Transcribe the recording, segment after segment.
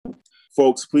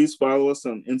Folks, please follow us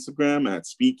on Instagram at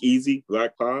Speakeasy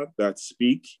Black Pod. That's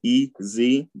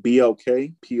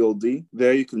SpeakEasyBLKPOD.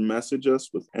 There you can message us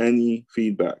with any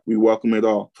feedback. We welcome it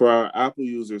all. For our Apple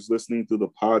users listening through the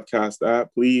podcast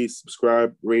app, please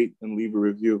subscribe, rate, and leave a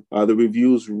review. The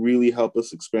reviews really help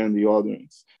us expand the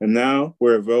audience. And now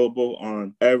we're available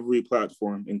on every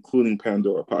platform, including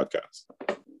Pandora Podcast.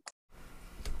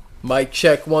 Mic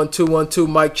check 1 2 1 2.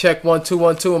 Mic check 1 2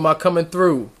 1 2. Am I coming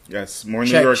through? Yes. More New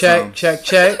York sounds. Check.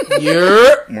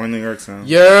 Yeah. More New York sounds.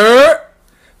 Yeah.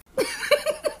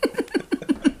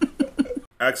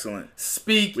 Excellent.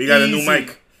 Speak. We got easy. a new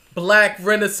mic. Black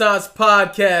Renaissance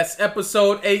Podcast,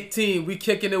 episode 18. We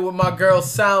kicking it with my girl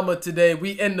Salma today.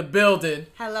 We in the building.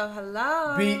 Hello.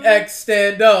 BX,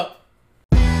 stand up.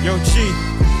 Yo, G,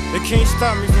 they can't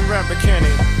stop me from rapping, can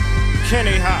they? Can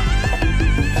they hop?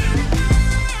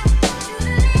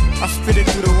 I spit it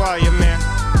through the wire, man.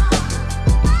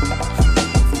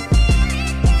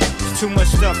 There's too much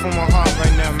stuff on my heart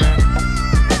right now, man.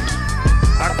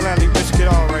 I gladly risk it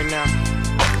all right now.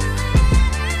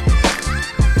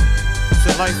 It's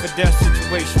a life or death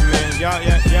situation, man. Y'all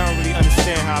don't really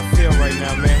understand how I feel right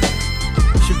now, man.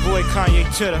 It's your boy Kanye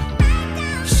Titter.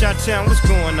 Shot-town, what's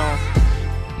going on?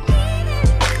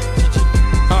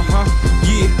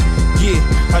 Yeah,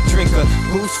 I drink a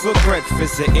boost for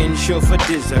breakfast, an insure for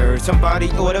dessert.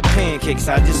 Somebody order pancakes,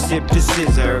 I just sip the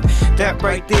scissor. That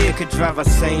right there could drive a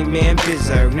sane man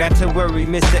berserk. Not to worry,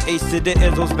 Mr. Ace to the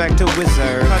Izzles back to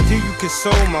Wizard. How do you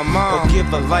console my mom or give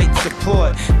her light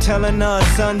support? Telling her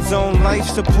son's on life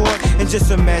support. And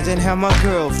just imagine how my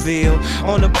girl feel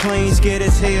on the plane, scared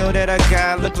as hell that a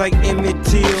guy looked like Emmett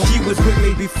Till. She was with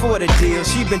me before the deal,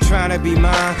 she been trying to be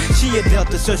mine. She a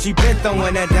Delta, so she been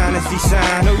throwing that dynasty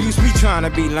sign. No use me trying to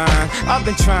be lying, I've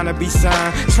been trying to be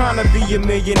signed. Trying to be a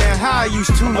millionaire, how I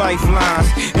used 2 lifelines.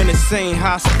 In the same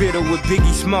hospital where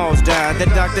Biggie Smalls died. The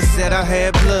doctor said I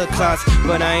had blood clots,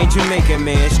 but I ain't Jamaican,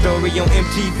 man. Story on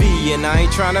MTV, and I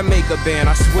ain't trying to make a band.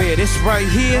 I swear this right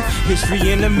here,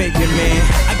 history in the making, man.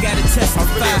 I gotta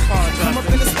testify, come up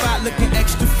in the spot looking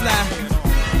extra fly.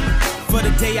 For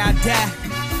the day I die,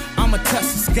 I'ma touch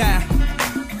the sky.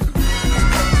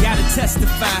 Gotta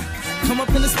testify, come up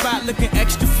in the spot looking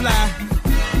extra fly.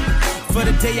 For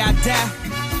the day I die,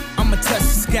 I'ma touch the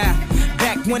sky.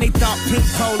 Back when they thought pink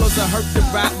polos would hurt the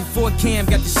rock. Before Cam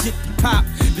got the shit to pop,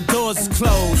 the doors is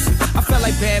closed. I felt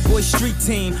like Bad Boy Street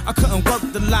Team, I couldn't work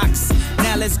the locks.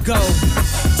 Now let's go,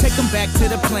 take them back to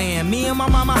the plan. Me and my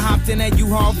mama hopped in that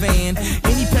U-Haul van.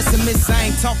 Any pessimists, I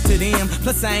ain't talk to them.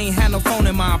 Plus I ain't had no phone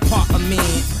in my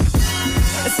apartment.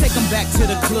 Let's take them back to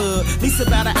the club. At least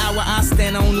about an hour I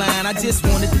stand online. I just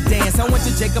wanted to dance. I went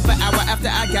to Jacob an hour after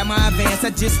I got my advance. I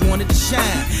just wanted to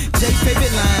shine. Jake's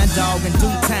favorite line, dog, in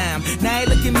due time. Now he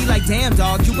look at me like, damn,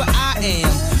 dog, you what I am.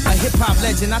 A hip-hop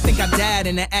legend. I think I died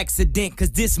in an accident,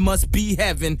 cause this must be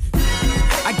heaven.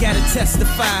 I gotta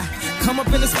testify. Come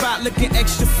up in the spot looking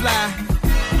extra fly.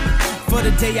 For the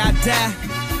day I die,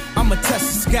 I'ma touch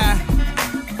the sky.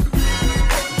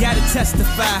 Gotta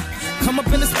testify. Come up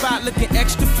in the spot looking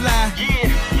extra fly.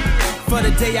 Yeah. For the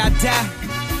day I die,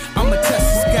 I'ma touch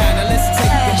the sky. Now let's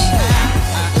take this shot.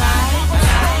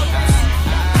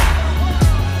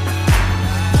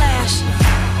 Flash,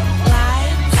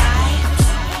 lights,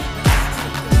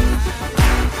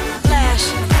 flash,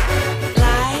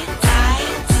 lights,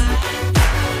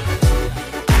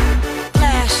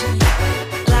 flash,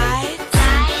 lights.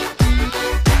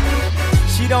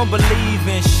 She don't believe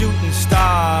in shooting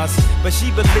stars, but she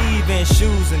believe in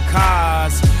shoes and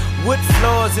cars. Wood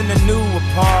floors in the new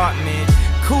apartment.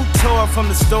 Couture from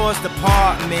the store's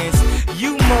departments.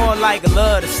 You more like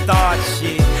love to start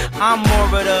shit. I'm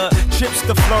more of the trips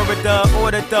to Florida.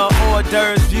 Order the hors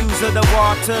d'oeuvres, views of the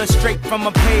water. Straight from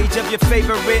a page of your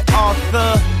favorite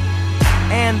author.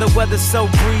 And the weather's so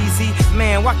breezy.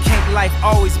 Man, why can't life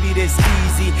always be this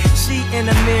easy? She in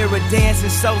the mirror dancing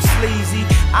so sleazy.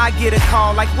 I get a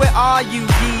call like, where are you,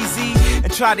 Yeezy?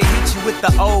 And try to hit you with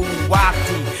the old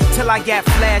wafty. Till I got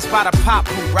flashed by the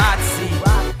paparazzi.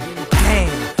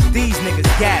 Damn, these niggas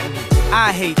got me.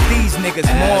 I hate these niggas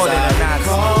more than a Nazi.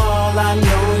 Call, I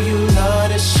know you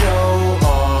love to show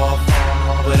off,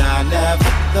 but I never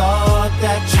thought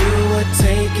that you would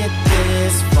take it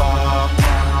this far.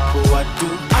 What do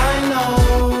I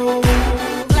know?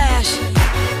 Flash,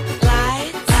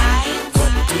 lights,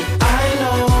 What do I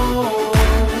know?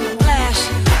 flash,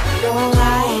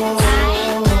 lights.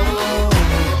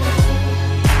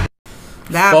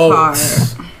 That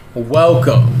Folks, part.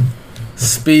 welcome.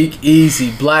 Speak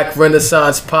Easy Black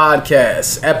Renaissance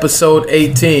Podcast, episode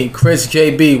 18. Chris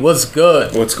JB, what's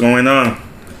good? What's going on?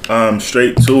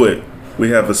 Straight to it. We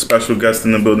have a special guest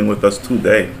in the building with us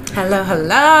today. Hello,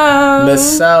 hello.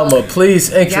 Miss Salma,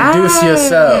 please introduce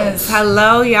yourself.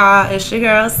 Hello, y'all. It's your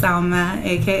girl, Salma,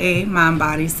 a.k.a. Mind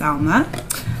Body Salma.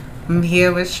 I'm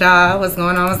here with y'all. What's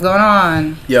going on? What's going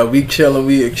on? Yeah, we chilling.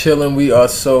 We are chilling. We are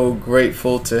so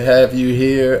grateful to have you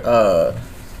here.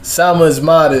 Salma is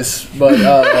modest, but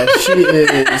she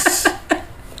is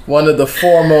one of the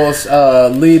foremost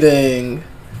leading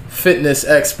fitness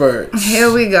experts.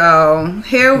 Here we go.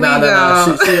 Here we go.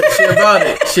 Nah. She about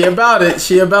it. She about it.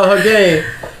 She about her game.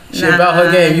 She about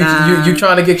her game. You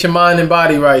trying to get your mind and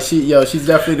body right. She's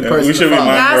definitely the person. We should to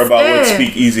follow. remind her about what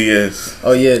Speak Easy is.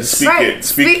 Oh yeah,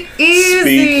 Speak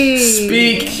Easy.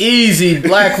 Speak Easy,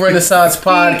 Black Renaissance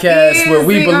podcast, where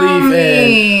we believe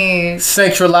in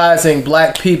centralizing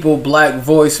Black people, Black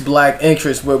voice, Black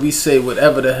interest, where we say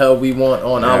whatever the hell we want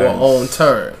on our own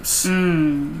terms.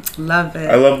 Love it.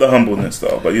 I love the humbleness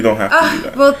though, but you don't have to do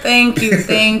that. Well,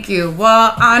 thank you.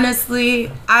 Well,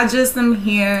 honestly, I just am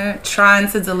here trying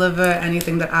to deliver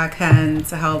anything that I can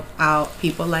to help out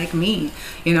people like me.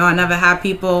 You know, I never had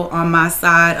people on my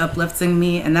side uplifting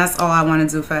me, and that's all I want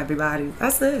to do for everybody.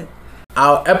 That's it.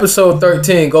 Our episode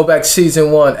 13, go back to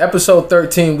season 1. Episode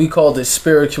 13, we called it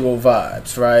Spiritual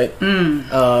Vibes, right?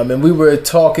 And we were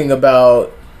talking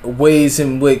about ways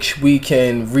in which we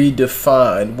can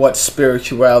redefine what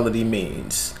spirituality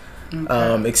means.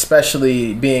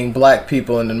 Especially being Black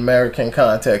people in an American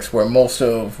context where most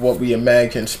of what we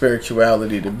imagine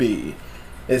spirituality to be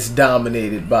is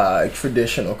dominated by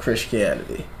traditional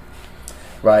Christianity,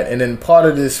 right? And then part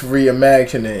of this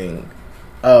reimagining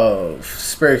of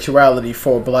spirituality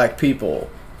for Black people,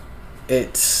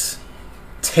 it's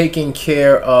taking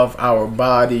care of our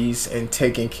bodies and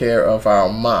taking care of our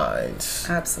minds.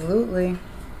 Absolutely.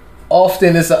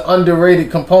 Often it's an underrated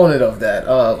component of that.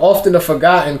 Often a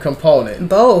forgotten component.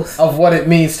 Both. Of what it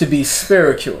means to be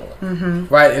spiritual.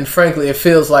 Right? And frankly, it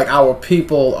feels like our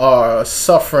people are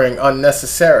suffering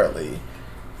unnecessarily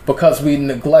because we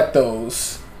neglect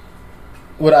those,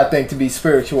 what I think to be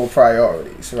spiritual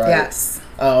priorities. Right? Yes.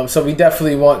 So we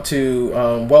definitely want to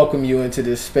welcome you into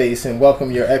this space and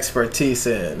welcome your expertise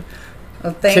in.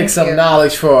 Well, thank Kick some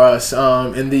knowledge for us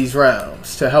in these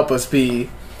rounds to help us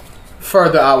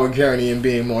further our journey in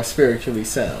being more spiritually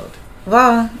sound.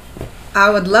 Well,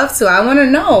 I would love to. I want to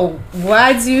know,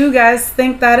 why do you guys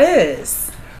think that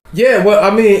is? Yeah, well, I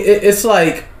mean, it's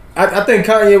like, I think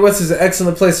Kanye West is an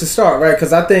excellent place to start, right?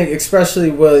 Because I think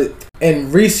especially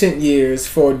in recent years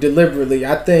for Deliberately,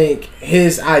 I think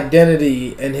his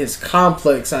identity and his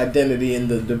complex identity and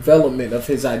the development of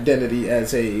his identity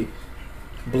as a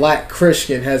Black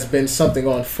Christian has been something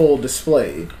on full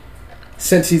display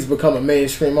since he's become a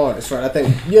mainstream artist, right? I think,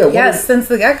 since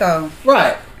the get-go.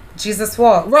 Right. Jesus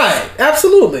Walks. Right.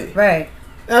 Absolutely. Right.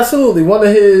 Absolutely. One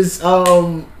of his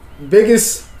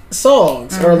biggest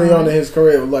songs early on in his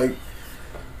career, like,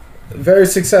 very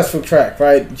successful track,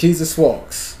 right? Jesus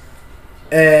Walks.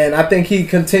 And I think he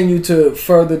continued to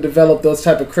further develop those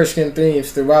type of Christian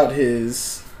themes throughout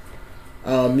his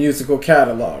musical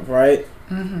catalog, right?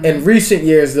 In recent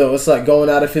years, though, it's like going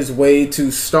out of his way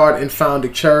to start and found a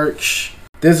church.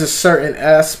 There's a certain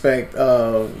aspect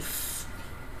of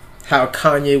how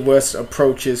Kanye West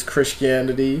approaches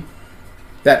Christianity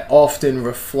that often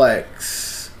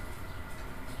reflects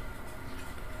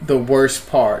the worst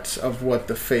parts of what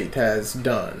the faith has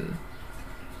done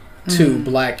to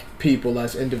Black people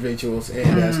as individuals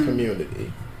and as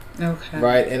community. Okay.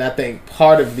 Right? And I think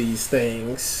part of these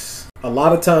things, a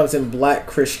lot of times in Black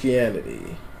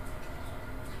Christianity,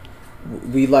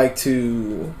 we like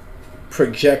to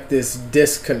project this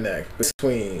disconnect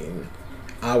between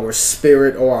our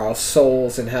spirit or our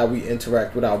souls and how we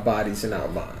interact with our bodies and our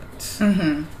minds.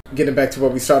 Getting back to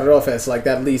what we started off as, like,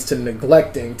 that leads to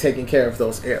neglecting taking care of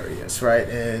those areas, right?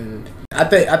 And I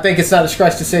think it's not a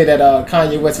stretch to say that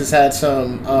Kanye West has had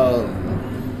some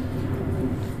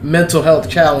mental health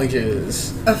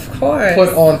challenges, of course, put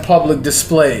on public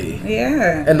display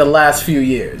in the last few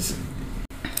years.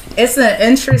 It's an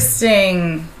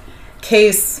interesting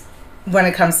case when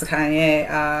it comes to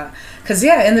Kanye, because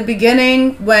in the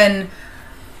beginning, when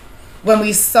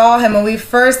we saw him, when we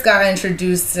first got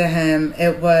introduced to him,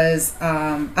 it was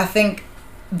I think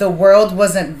the world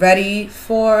wasn't ready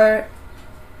for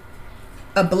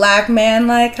a Black man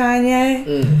like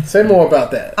Kanye. Say more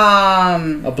about that.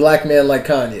 A Black man like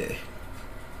Kanye.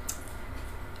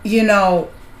 You know,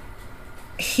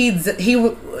 he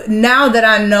now that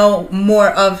I know more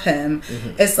of him,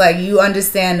 it's like you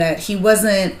understand that he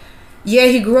wasn't. Yeah,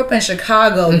 he grew up in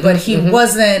Chicago, but he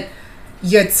wasn't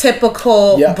your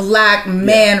typical Black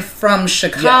man from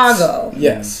Chicago.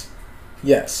 Yes.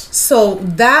 So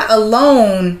that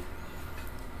alone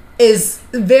is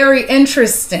very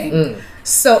interesting.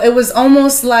 So it was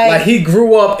almost like he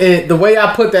grew up in, the way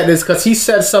I put that is because he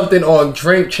said something on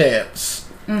Drink Champs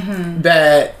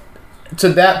that to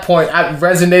that point I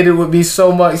resonated with me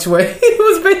so much, where he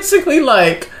was basically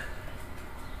like,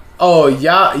 oh,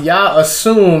 y'all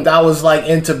assumed I was like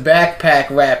into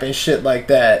backpack rap and shit like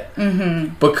that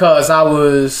because I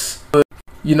was,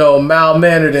 you know,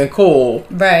 mild-mannered and cool.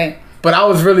 Right. But I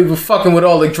was really fucking with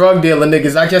all the drug dealer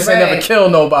niggas. I guess I never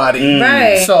killed nobody.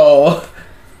 Right. So...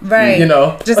 Right. You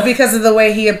know, just because of the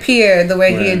way he appeared, the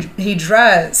way he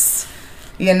dressed,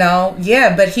 you know.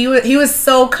 Yeah, but he was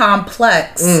so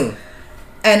complex.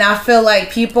 And I feel like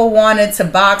people wanted to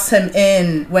box him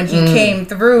in when he came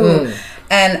through.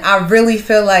 And I really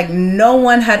feel like no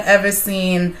one had ever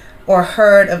seen or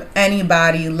heard of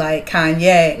anybody like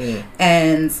Kanye.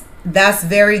 And that's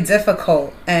very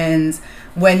difficult. And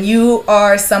when you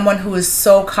are someone who is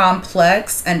so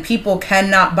complex and people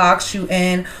cannot box you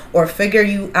in or figure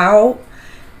you out,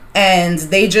 and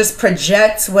they just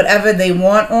project whatever they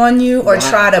want on you or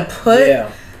try to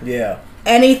put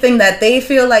anything that they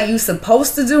feel like you're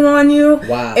supposed to do on you,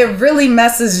 it really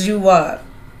messes you up.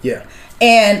 Yeah.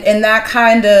 And in that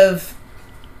kind of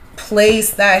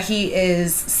place that he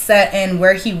is set in,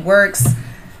 where he works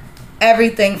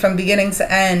everything from beginning to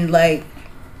end, like,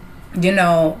 you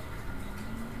know,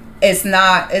 it's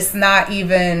not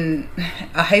even,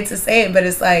 I hate to say it, but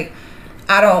it's like,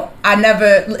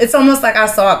 it's almost like I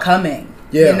saw it coming.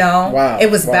 Yeah. You know? Wow. It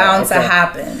was bound to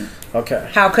happen. Okay.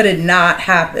 How could it not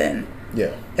happen?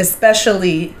 Yeah.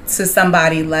 Especially to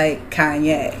somebody like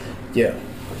Kanye. Yeah.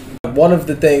 One of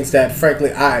the things that,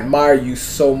 frankly, I admire you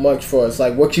so much for is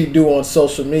like what you do on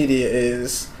social media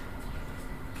is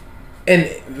in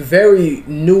very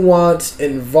nuanced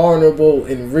and vulnerable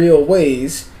and real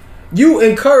ways. You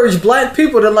encourage black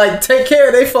people to like take care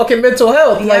of their fucking mental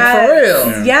health, like for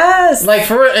real. Yes. Like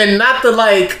for real, and not the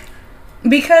like.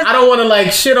 Because I don't want to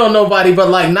like shit on nobody, but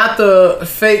like not the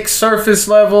fake surface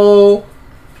level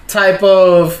type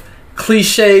of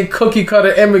cliche cookie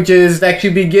cutter images that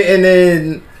you be getting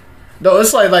in. No,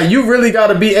 it's like you really got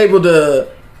to be able to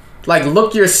like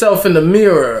look yourself in the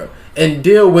mirror and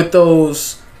deal with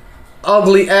those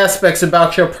ugly aspects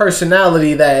about your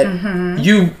personality that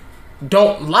you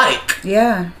don't like.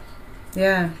 Yeah.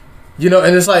 You know,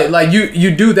 and it's like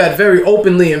you do that very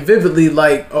openly and vividly,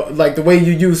 like the way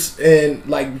you use and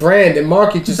like brand and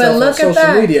market yourself on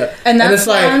social media. And it's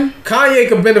like Kanye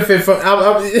could benefit from.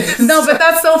 No, but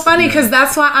that's so funny because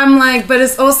that's why I'm like. But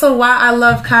it's also why I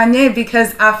love Kanye,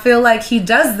 because I feel like he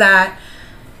does that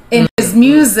in his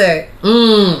music.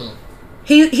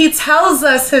 He tells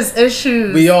us his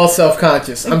issues. We all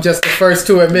self-conscious. I'm just the first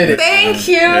to admit it. Thank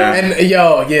you.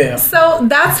 And So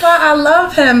that's why I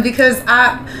love him, because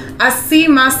I see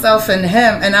myself in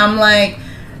him, and I'm like,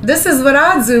 this is what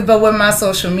I do, but with my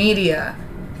social media.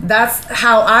 That's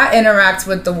how I interact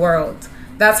with the world.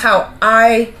 That's how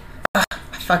I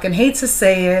fucking hate to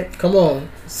say it. Come on.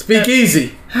 Speak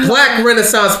easy. Black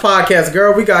Renaissance Podcast,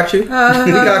 girl. We got you. We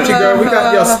got you, girl. We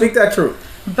got y'all. Speak that truth.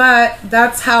 But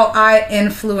that's how I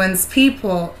influence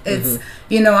people. It's,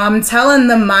 you know, I'm telling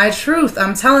them my truth.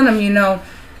 I'm telling them, you know,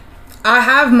 I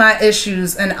have my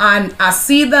issues, and I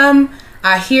see them,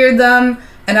 I hear them,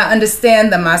 and I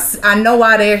understand them. I know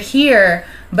why they're here,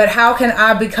 but how can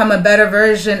I become a better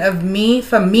version of me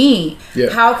for me? Yeah.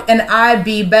 How can I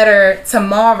be better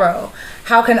tomorrow?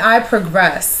 How can I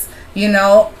progress? You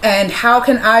know, and how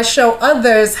can I show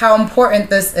others how important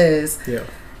this is? Yeah.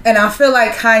 And I feel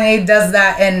like Kanye does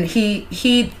that, and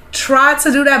he tried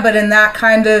to do that, but in that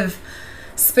kind of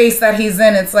space that he's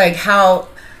in, it's like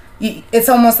it's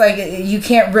almost like you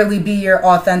can't really be your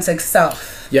authentic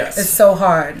self. Yes. It's so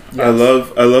hard. Yes.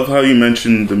 I love how you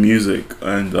mentioned the music,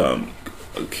 and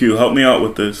Q, help me out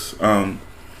with this.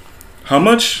 How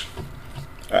much,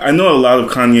 I know a lot of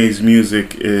Kanye's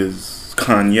music is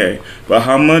Kanye, but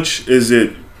how much is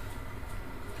it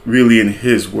really in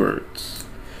his words?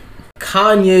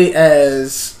 Kanye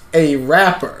as a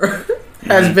rapper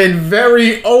has been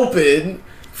very open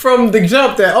from the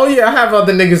jump that, oh yeah, I have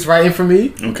other niggas writing for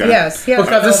me. Okay. Yes,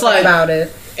 because it's like about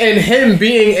it. And him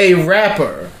being a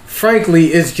rapper,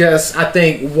 frankly, is just, I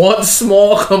think, one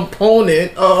small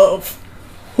component of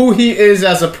who he is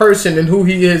as a person and who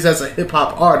he is as a hip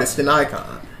hop artist and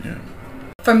icon. Yeah.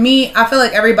 For me, I feel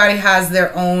like everybody has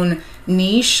their own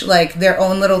niche, like their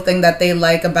own little thing that they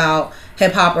like about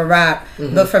hip hop or rap.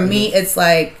 But for me, it's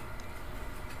like,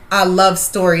 I love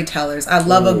storytellers. I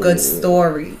love a good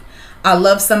story. I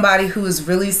love somebody who is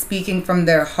really speaking from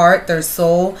their heart, their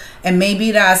soul. And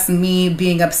maybe that's me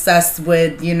being obsessed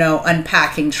with, you know,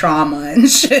 unpacking trauma and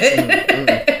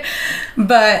shit.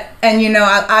 But, and you know,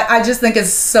 I just think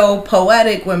it's so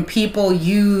poetic when people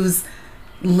use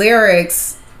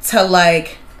lyrics to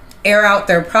like air out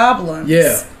their problems.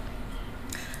 Yeah.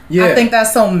 I think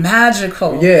that's so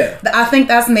magical. Yeah. I think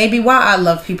that's maybe why I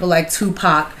love people like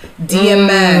Tupac,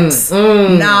 DMX,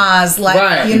 Nas, like,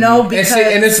 right. you know, because...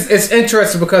 And it's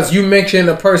interesting because you mentioned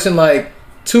a person like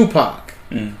Tupac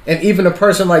and even a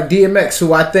person like DMX,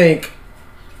 who I think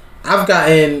I've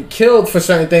gotten killed for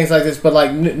certain things like this, but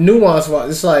like nuance,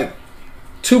 it's like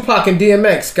Tupac and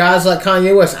DMX, guys like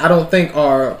Kanye West, I don't think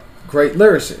are great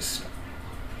lyricists.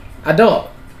 I don't.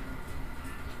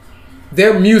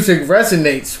 Their music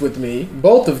resonates with me,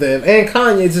 both of them, and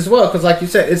Kanye's as well, because like you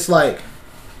said, it's like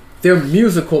they're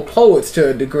musical poets to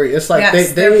a degree. It's like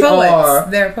they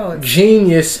are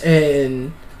genius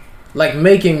in like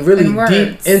making really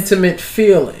deep, intimate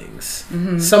feelings.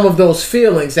 Mm-hmm. Some of those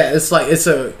feelings that it's like it's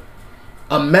a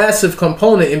massive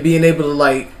component in being able to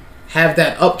like have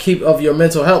that upkeep of your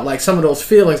mental health. Like some of those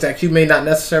feelings that you may not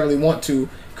necessarily want to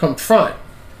confront.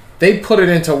 They put it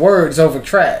into words over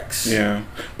tracks. Yeah.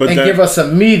 And give us a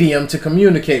medium to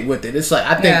communicate with it. It's like,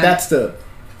 I think that's the...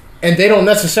 And they don't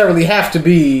necessarily have to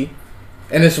be...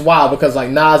 And it's wild because, like,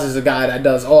 Nas is a guy that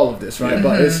does all of this, right? Mm-hmm.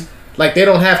 But it's... Like, they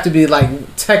don't have to be, like,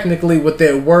 technically with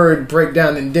their word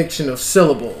breakdown and diction of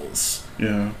syllables.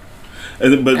 Yeah.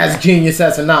 But as genius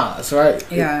as a Nas, right?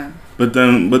 Yeah. But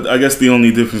I guess the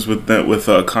only difference with that, with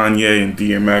Kanye and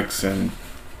DMX and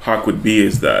Pac would be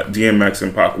is that DMX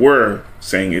and Pac were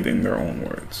saying it in their own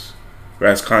words,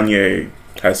 whereas Kanye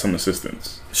has some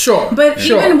assistance. Sure, but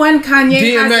even when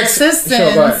Kanye has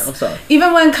assistance,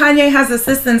 even when Kanye has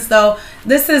assistance, though,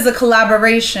 this is a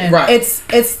collaboration. Right. It's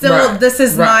still this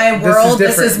is my world.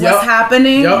 This is what's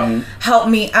happening. Yep. Help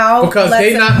me out because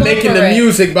they're not making the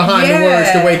music behind the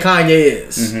words the way Kanye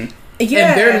is. Mm-hmm. Yeah,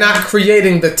 and they're not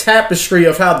creating the tapestry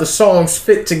of how the songs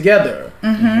fit together.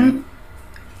 Mm-hmm.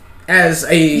 As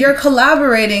you're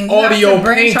collaborating, you audio have to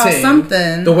branch painting out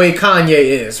something the way Kanye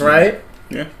is, right?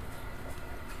 Yeah.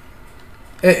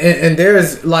 And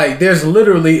there's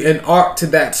literally an art to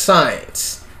that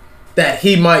science that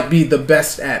he might be the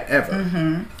best at ever.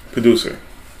 Mm-hmm. Producer.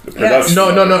 The production.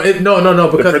 No.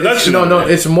 Because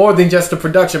it's more than just the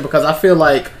production. Because I feel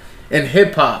like in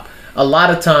hip hop, a lot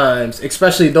of times,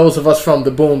 especially those of us from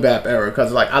the boom bap era,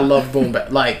 because like I love boom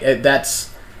bap, like that's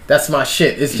my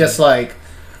shit. It's just like.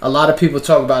 A lot of people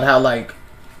talk about how like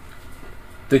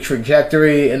the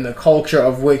trajectory and the culture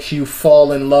of which you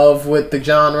fall in love with the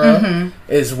genre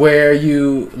is where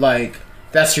you like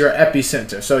that's your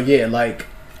epicenter. So yeah, like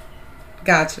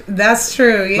gotcha. That's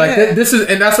true. Yeah. Like this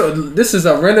is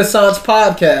a Renaissance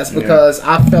podcast because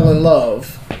I fell in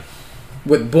love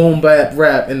with boom bap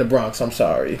rap in the Bronx. I'm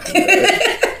sorry.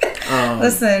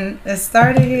 Listen, it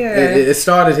started here. It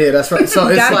started here. That's right. So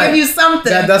it's gotta give you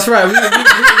something. That's right. We got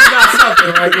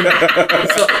something, right? You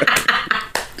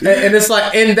know? And it's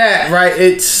like in that, right?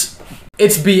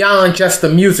 It's beyond just the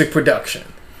music production,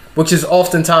 which is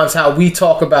oftentimes how we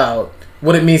talk about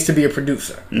what it means to be a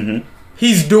producer. Mm-hmm.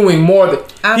 He's doing more than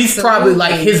he's probably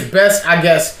like his best, I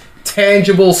guess,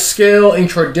 tangible skill in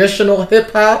traditional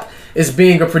hip hop is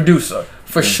being a producer.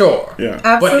 For sure. Yeah.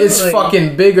 Absolutely. But it's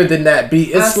fucking bigger than that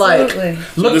beat. It's like,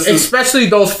 look, especially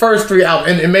those first three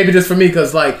albums, and maybe this for me,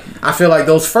 because like, I feel like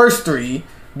those first three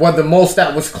were the most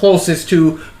that was closest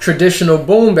to traditional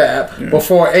boom bap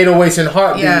before 808s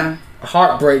and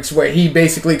Heartbreaks, where he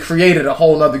basically created a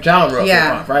whole other genre of hip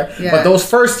hop, right? Yeah. But those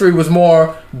first three was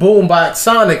more boom bap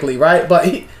sonically, right? But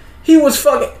he was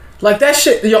fucking, like that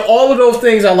shit, all of those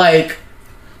things are like,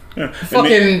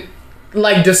 fucking...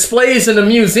 like displays in a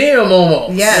museum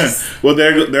almost. Yes. Yeah. Well,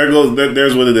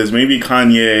 there's what it is. Maybe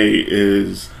Kanye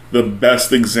is the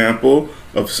best example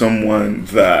of someone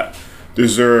that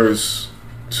deserves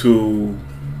to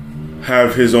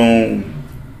have his own,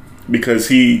 because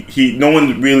he no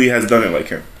one really has done it like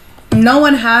him. No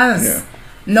one has. Yeah.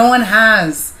 No one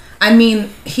has. I mean,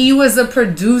 he was a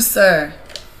producer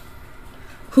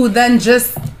who then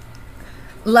just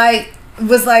like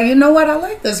was like, you know what, I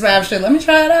like this rap shit, let me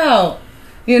try it out,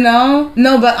 you know?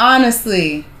 No, but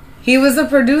honestly, he was a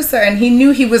producer and he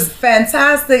knew he was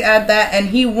fantastic at that and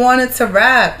he wanted to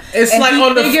rap. It's like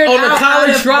on the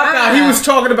College Dropout, he was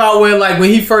talking about when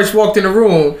he first walked in the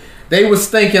room, they was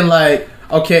thinking like,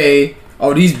 okay,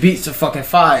 these beats are fucking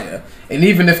fire. And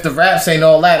even if the raps ain't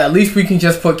all that, at least we can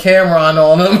just put Cameron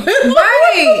on them.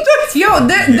 Right. Yo,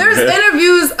 there's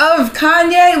interviews of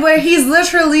Kanye where he's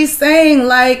literally saying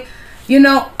like, you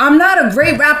know, I'm not a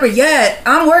great rapper yet.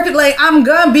 I'm working, like, I'm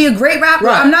gonna be a great rapper.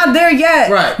 Right. I'm not there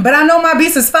yet. Right. But I know my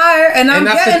beats is fire, and I'm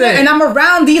getting it, and I'm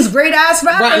around these great ass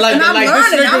rappers, right, like, and I'm like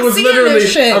learning. this nigga I'm was seeing literally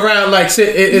this shit. around like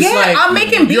shit. It's like I'm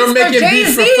making beats you're making for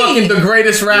beats for Jay-Z. fucking the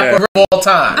greatest rapper of all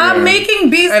time. I'm making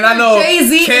beats and I know for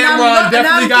Jay-Z, Cameron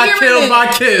definitely got killed by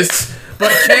Kiss,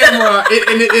 but Cameron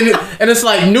and it's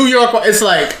like New York. It's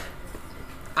like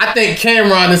I think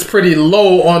Cameron is pretty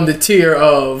low on the tier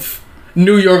of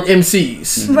New York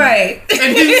MCs. Right.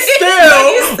 And he's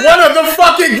still one of the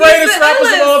fucking greatest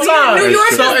rappers of all time. New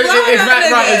York so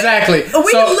exactly.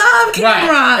 We love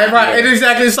Cameron. Right. And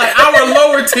exactly. It's like our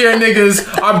lower tier niggas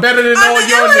are better than all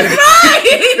your niggas.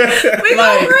 Right. We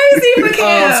go crazy for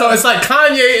Cam. So it's like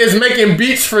Kanye is making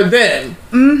beats for them.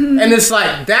 Mm-hmm. And it's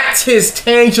like that's his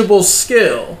tangible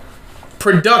skill.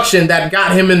 Production that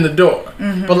got him in the door.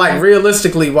 Mm-hmm. But like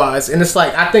realistically wise, and it's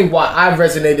like I think why I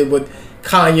resonated with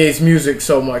Kanye's music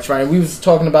so much, right? We was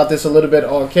talking about this a little bit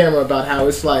on camera about how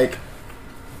it's like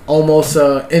almost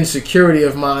a insecurity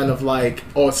of mine of like,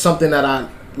 or something that I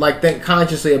like think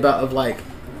consciously about of like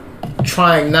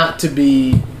trying not to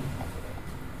be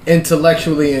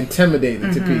intellectually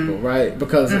intimidated to people, right?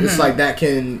 Because it's like that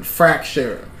can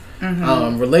fracture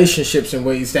relationships in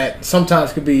ways that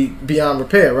sometimes could be beyond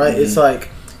repair, right? It's like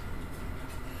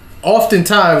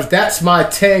oftentimes that's my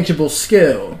tangible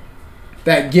skill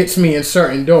that gets me in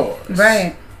certain doors.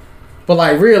 Right. But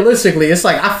like realistically, it's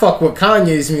like I fuck with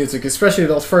Kanye's music, especially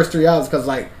those first 3 hours, because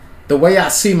like the way I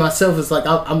see myself is like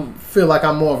I feel like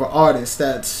I'm more of an artist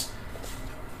that's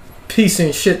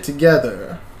piecing shit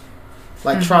together,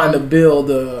 like trying to build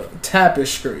a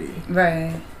tapestry.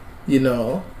 Right. You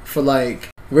know, for like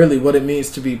really what it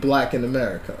means to be black in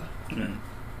America.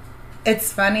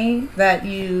 It's funny that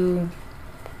you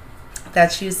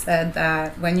said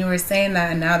that when you were saying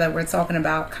that, and now that we're talking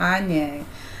about Kanye,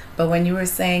 but when you were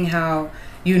saying how,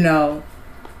 you know,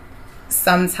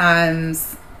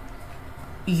 sometimes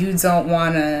you don't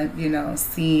want to, you know,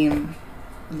 seem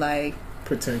like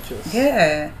pretentious.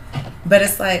 Yeah. But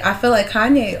it's like, I feel like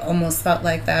Kanye almost felt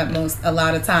like that a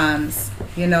lot of times,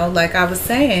 you know, like I was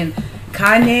saying,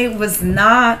 Kanye was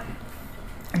not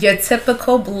your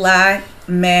typical black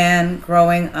man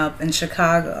growing up in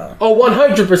Chicago. Oh,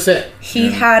 100%.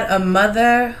 He had a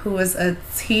mother who was a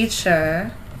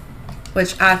teacher,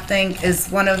 which I think is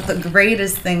one of the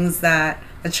greatest things that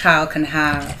a child can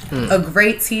have. A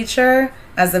great teacher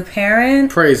as a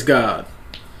parent. Praise God.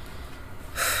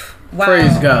 Wow.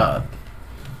 Praise God.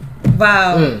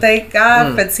 Wow. Thank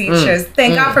God for teachers.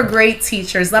 Thank God for great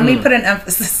teachers. Let me put an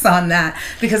emphasis on that,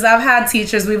 because I've had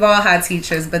teachers, we've all had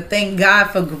teachers, but thank God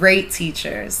for great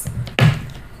teachers.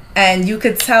 And you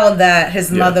could tell that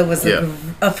his mother was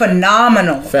a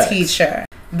phenomenal teacher.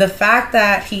 The fact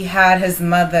that he had his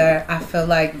mother, I feel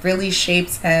like really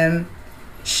shaped him,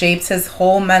 shaped his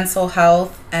whole mental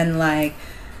health, and like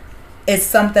it's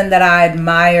something that I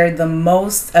admire the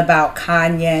most about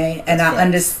Kanye, and I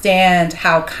understand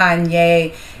how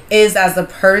Kanye is as a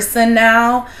person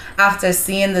now after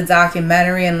seeing the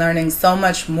documentary and learning so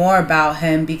much more about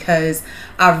him, because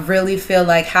I really feel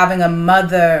like having a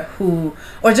mother who,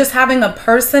 or just having a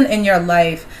person in your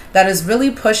life that is really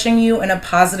pushing you in a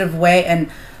positive way and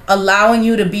allowing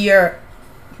you to be your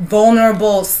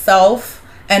vulnerable self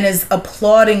and is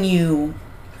applauding you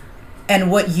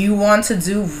and what you want to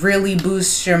do, really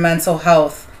boosts your mental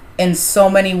health in so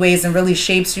many ways and really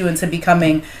shapes you into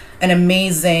becoming an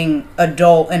amazing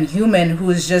adult and human who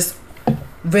is just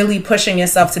really pushing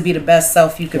yourself to be the best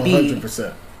self you could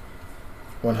 100%.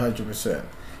 100%.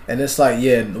 And it's like,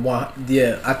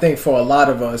 I think for a lot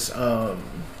of us,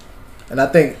 and I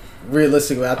think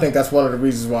realistically, I think that's one of the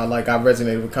reasons why like I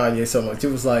resonated with Kanye so much.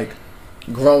 It was like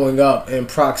growing up in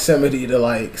proximity to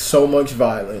like so much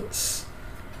violence,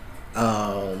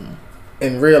 and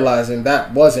realizing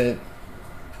that wasn't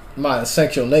my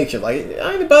essential nature. Like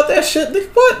I ain't about that shit.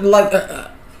 What? Like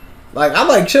I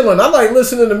like chilling. I like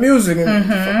listening to music.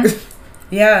 And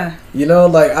yeah. You know,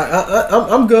 like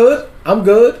I'm good. I'm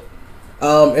good.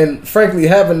 And frankly,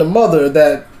 having the mother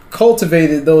that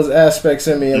cultivated those aspects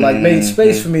in me and like made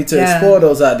space for me to explore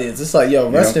those ideas. It's like, yo,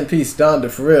 rest in peace, Donda,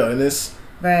 for real. And it's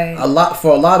a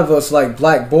lot of us like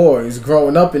black boys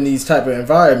growing up in these type of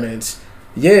environments.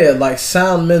 Yeah, like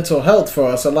sound mental health for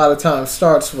us a lot of times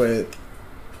starts with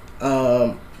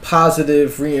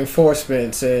positive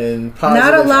reinforcements and positive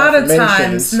not a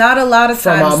lot of times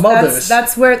from our mothers.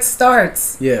 That's where it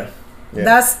starts. Yeah.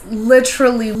 That's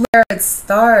literally where it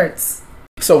starts.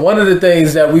 So one of the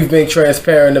things that we've been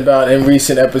transparent about in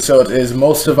recent episodes is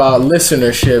most of our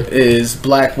listenership is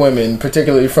black women,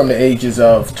 particularly from the ages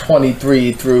of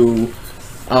 23 through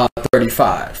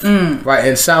 35, right?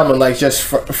 And Salma, like, just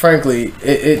frankly,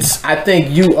 it's I think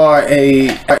you are a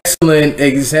excellent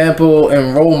example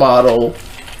and role model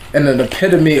and an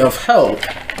epitome of help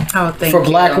for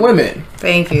Black women.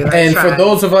 Thank you. And for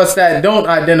those of us that don't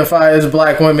identify as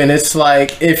Black women, it's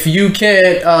like, if you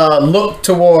can't look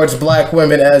towards Black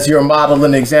women as your model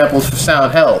and examples for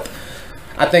sound health,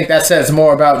 I think that says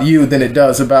more about you than it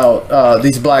does about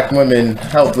these Black women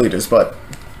health leaders. But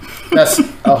that's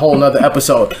a whole nother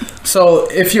episode. So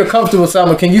if you're comfortable,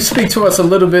 Salma, can you speak to us a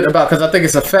little bit about, because I think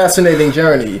it's a fascinating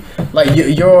journey, like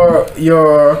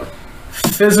your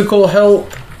physical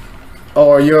health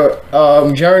or your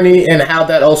journey, and how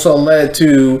that also led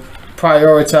to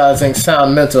prioritizing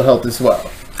sound mental health as well.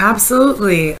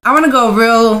 Absolutely. I want to go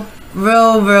real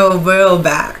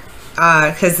back,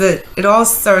 because it all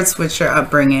starts with your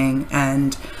upbringing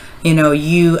and, you know,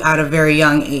 you at a very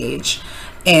young age.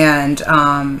 And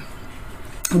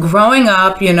growing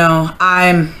up, you know,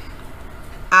 I'm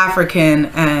African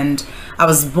and I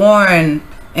was born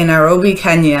in Nairobi,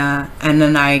 Kenya, and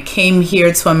then I came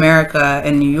here to America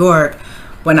in New York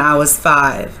when I was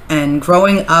 5. And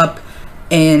growing up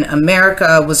in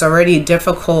America was already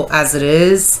difficult as it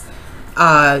is,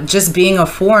 just being a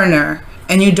foreigner,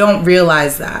 and you don't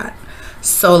realize that.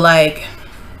 So like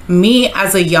me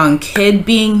as a young kid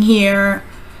being here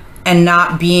and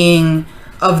not being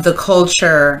of the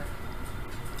culture,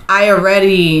 I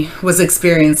already was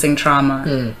experiencing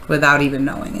trauma without even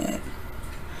knowing it.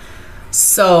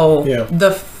 So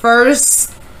the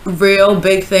first real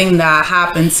big thing that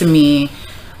happened to me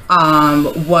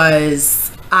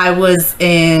was I was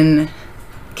in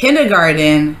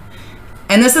kindergarten,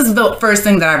 and this is the first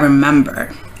thing that I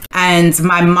remember. And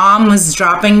my mom was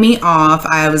dropping me off.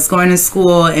 I was going to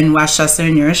school in Westchester,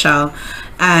 New Rochelle,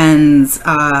 and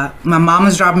my mom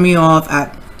was dropping me off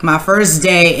at my first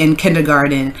day in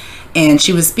kindergarten, and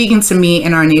she was speaking to me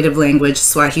in our native language,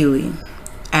 Swahili.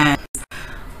 And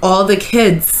all the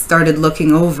kids started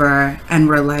looking over and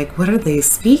were like, what are they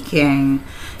speaking?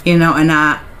 You know,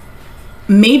 and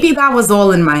maybe that was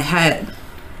all in my head.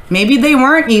 Maybe they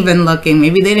weren't even looking.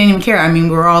 Maybe they didn't even care. I mean,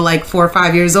 we were all like 4 or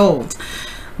 5 years old.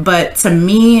 But to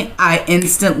me, I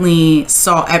instantly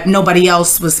saw nobody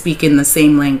else was speaking the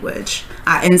same language.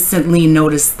 I instantly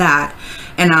noticed that.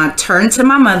 And I turned to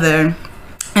my mother,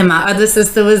 and my other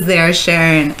sister was there,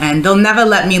 Sharon, and they'll never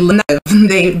let me live.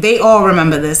 They all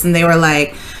remember this. And they were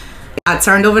like, I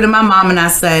turned over to my mom and I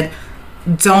said,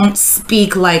 don't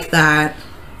speak like that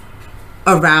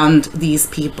around these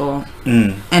people.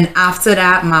 And after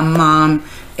that, my mom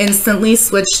instantly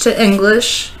switched to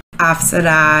English. After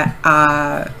that,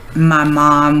 my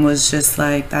mom was just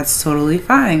like, that's totally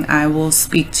fine. I will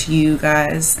speak to you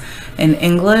guys in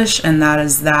English, and that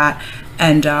is that.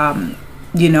 And,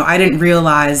 you know, I didn't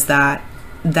realize that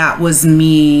that was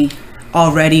me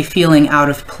already feeling out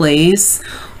of place,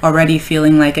 already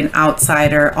feeling like an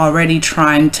outsider, already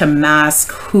trying to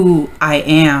mask who I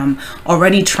am,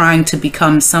 already trying to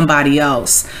become somebody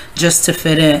else just to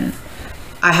fit in.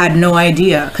 I had no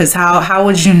idea, because how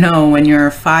would you know when you're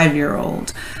a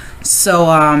 5-year-old?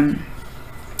 So,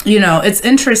 you know, it's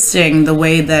interesting the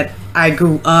way that I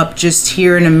grew up just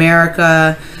here in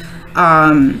America,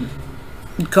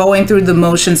 going through the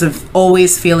motions of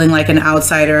always feeling like an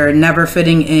outsider, never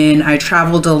fitting in. I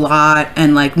traveled a lot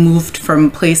and like moved from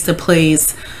place to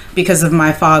place because of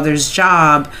my father's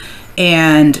job.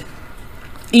 And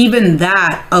even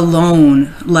that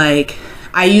alone, like,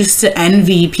 I used to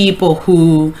envy people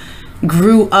who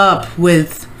grew up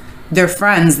with their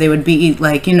friends. They would be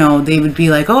like, you know, they would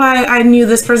be like, oh, I knew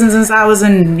this person since I was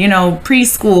in, you know,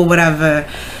 preschool, whatever.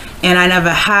 And I never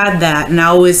had that. And I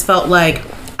always felt like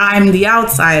I'm the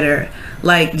outsider.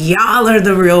 Like, y'all are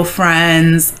the real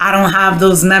friends. I don't have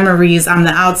those memories. I'm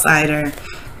the outsider.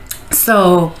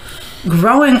 So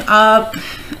growing up,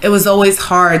 it was always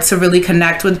hard to really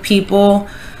connect with people.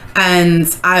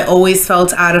 And I always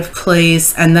felt out of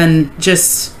place. And then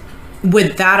just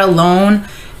with that alone,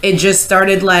 it just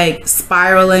started like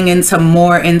spiraling into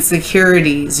more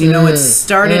insecurities. You know, it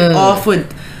started off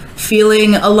with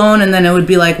feeling alone, and then it would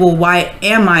be like, well, why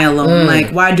am I alone?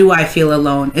 Like, why do I feel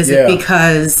alone? Is it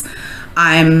because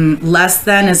I'm less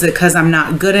than? Is it because I'm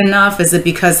not good enough? Is it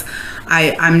because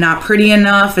I'm not pretty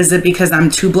enough? Is it because I'm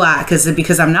too black? Is it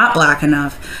because I'm not black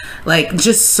enough? Like,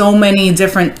 just so many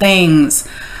different things.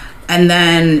 And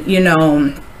then, you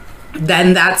know,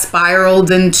 then that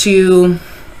spiraled into,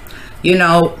 you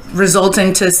know,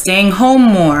 resulting to staying home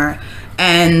more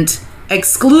and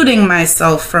excluding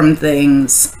myself from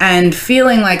things and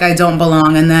feeling like I don't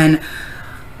belong. And then,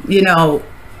 you know,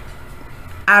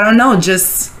 I don't know,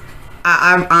 just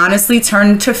I honestly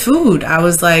turned to food. I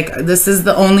was like, this is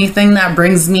the only thing that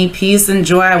brings me peace and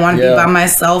joy. I want to be by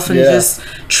myself and just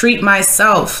treat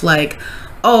myself. Like,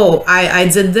 oh, I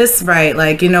did this right.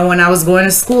 Like, you know, when I was going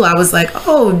to school, I was like,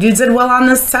 oh, you did well on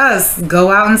this test. Go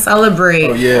out and celebrate.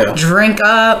 Oh, yeah. Drink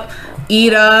up,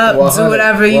 eat up, do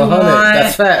whatever you want.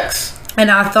 That's facts. And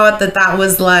I thought that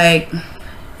was like,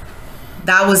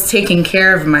 that was taking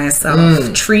care of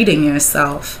myself, treating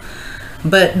yourself.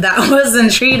 But that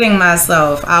wasn't treating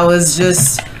myself. I was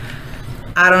just,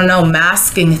 I don't know,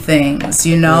 masking things,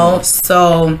 you know?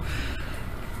 So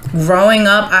growing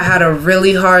up, I had a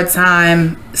really hard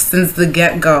time since the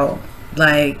get-go.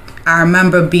 Like, I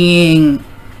remember being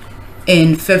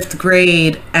in 5th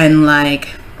grade and like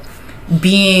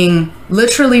being,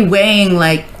 literally weighing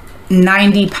like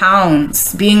 90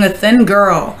 pounds, being a thin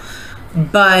girl,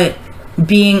 but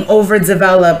being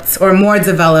overdeveloped, or more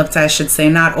developed, I should say,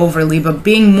 not overly, but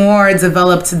being more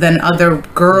developed than other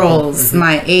girls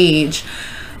my age,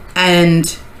 and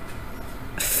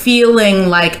feeling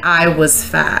like I was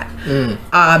fat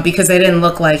because I didn't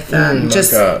look like them.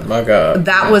 My God.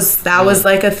 That was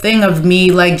like a thing of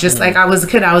me, like, just like I was a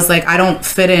kid. I was like, I don't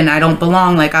fit in. I don't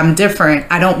belong. Like, I'm different.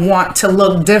 I don't want to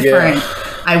look different.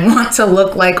 Yeah. I want to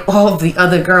look like all the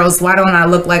other girls. Why don't I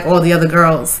look like all the other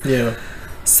girls? Yeah.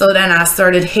 So then I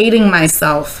started hating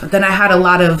myself. Then I had a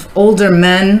lot of older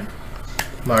men,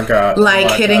 my God,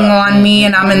 hitting on me,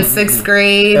 and I'm in 6th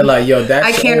grade. They're like, yo, that's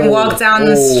I can't walk down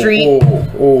the street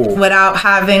without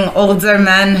having older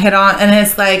men hit on, and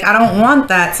it's like, I don't want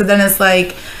that. So then it's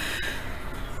like,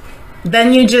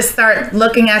 then you just start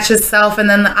looking at yourself, and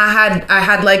then I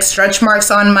had like stretch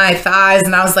marks on my thighs,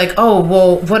 and I was like, oh,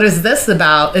 well, what is this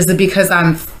about? Is it because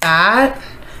I'm fat?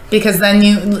 Because then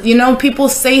you know, people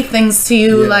say things to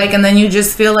you, like, and then you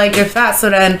just feel like you're fat. So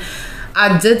then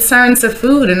I did turn to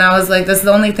food, and I was like, this is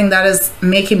the only thing that is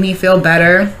making me feel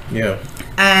better. Yeah.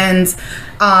 And,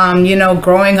 you know,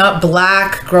 growing up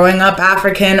Black, growing up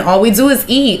African, all we do is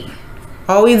eat.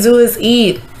 All we do is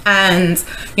eat. And,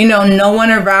 you know, no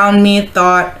one around me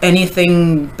thought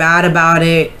anything bad about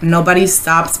it. Nobody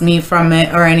stopped me from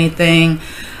it or anything.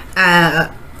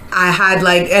 I had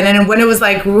like, and then when it was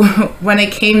like, when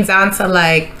it came down to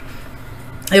like,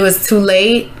 it was too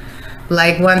late.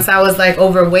 Like, once I was like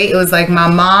overweight, it was like my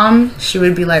mom, she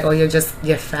would be like, oh, you're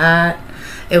fat.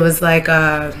 It was like,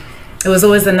 it was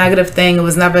always a negative thing. It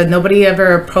was never, nobody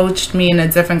ever approached me in a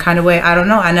different kind of way. I don't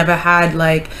know. I never had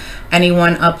like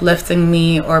anyone uplifting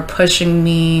me or pushing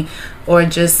me or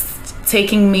just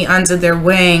taking me under their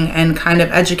wing and kind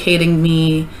of educating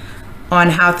me on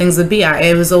how things would be.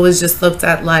 It was always just looked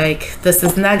at like, this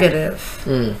is negative.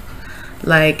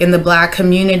 Like, in the Black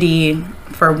community,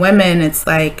 for women, it's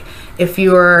like, if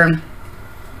you're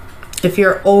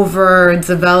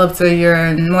overdeveloped or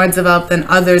you're more developed than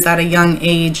others at a young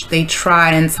age, they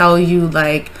try and tell you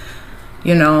like,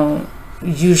 you know,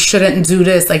 you shouldn't do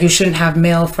this, like you shouldn't have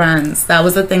male friends. That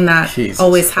was the thing that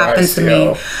always happened to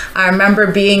me. I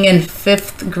remember being in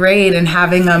 5th grade and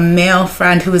having a male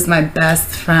friend who was my best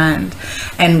friend,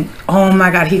 and oh my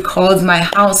God, he called my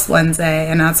house one day,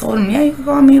 and I told him, yeah, you can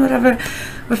call me, whatever,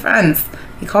 we're friends.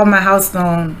 He called my house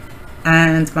phone,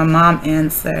 and my mom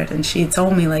answered, and she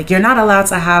told me like, you're not allowed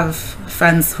to have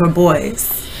friends who are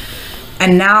boys.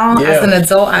 And now, as an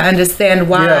adult, I understand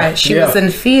why she was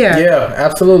in fear. Yeah,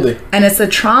 absolutely. And it's a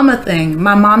trauma thing.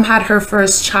 My mom had her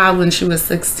first child when she was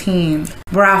 16,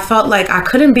 where I felt like I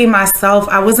couldn't be myself.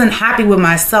 I wasn't happy with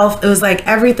myself. It was like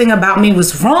everything about me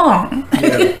was wrong.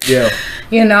 Yeah.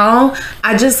 You know,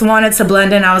 I just wanted to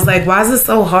blend in. I was like, why is it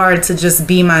so hard to just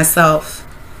be myself?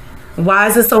 Why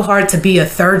is it so hard to be a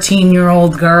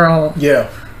 13-year-old girl?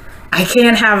 Yeah. I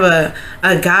can't have a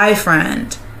guy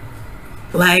friend.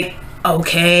 Like,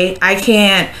 okay, I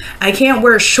can't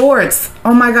wear shorts.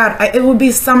 Oh my God, it would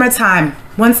be summertime.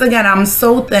 Once again, I'm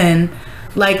so thin,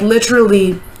 like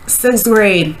literally 6th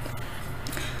grade.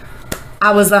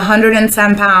 I was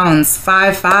 110 pounds,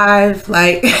 5'5",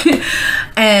 like,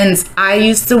 and I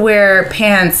used to wear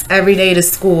pants every day to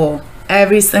school,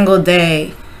 every single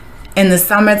day. In the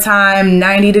summertime,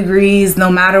 90 degrees,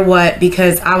 no matter what,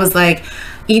 because I was like,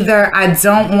 either I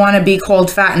don't want to be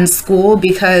called fat in school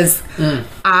because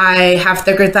I have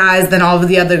thicker thighs than all of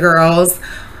the other girls,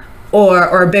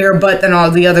 or a bigger butt than all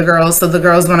the other girls, so the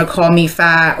girls want to call me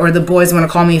fat, or the boys want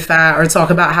to call me fat, or talk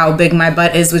about how big my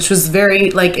butt is, which was very,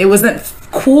 like, it wasn't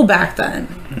cool back then.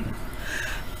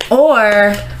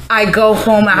 Or I go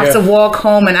home, I have to walk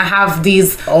home, and I have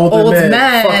these old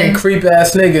men fucking creep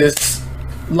ass niggas,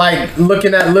 like,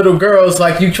 looking at little girls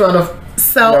like you trying to...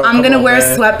 So I'm going to wear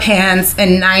sweatpants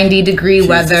in 90-degree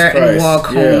weather and walk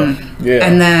home. Yeah.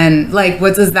 And then, like,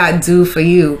 what does that do for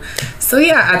you? So,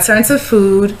 yeah, I turned to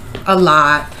food a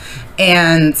lot.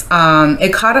 And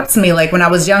it caught up to me. Like, when I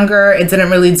was younger, it didn't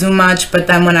really do much. But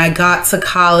then when I got to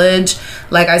college,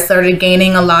 like, I started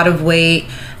gaining a lot of weight.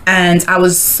 And I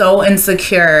was so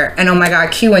insecure. And, oh, my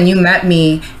God, Q, when you met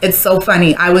me, it's so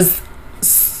funny. I was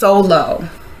so low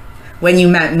when you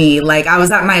met me. Like, I was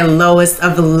at my lowest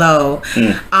of low.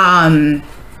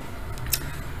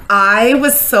 I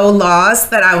was so lost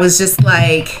that I was just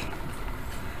like,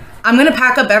 I'm going to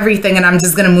pack up everything and I'm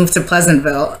just going to move to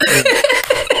Pleasantville.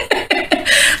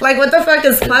 Like, what the fuck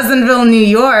is Pleasantville, New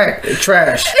York?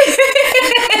 Trash. We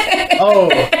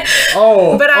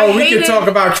can talk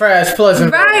about trash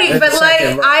Pleasantville. Right, but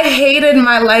like, I hated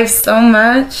my life so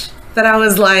much that I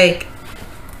was like,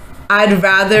 I'd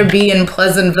rather be in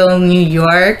Pleasantville, New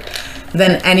York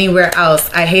than anywhere else.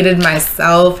 I hated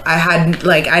myself.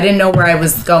 I didn't know where I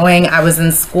was going. I was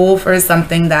in school for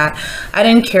something that I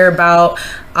didn't care about.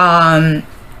 And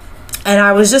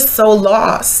I was just so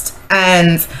lost.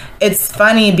 And it's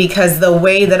funny because the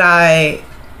way that I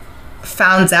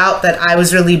found out that I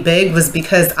was really big was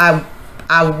because I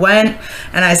went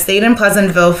and I stayed in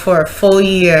Pleasantville for a full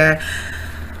year.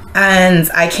 And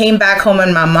I came back home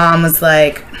and my mom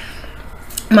dead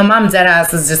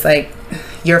ass was just like,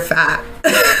 you're fat.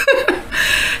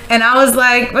 And I was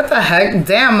like, what the heck?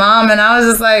 Damn, Mom. And I was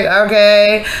just like,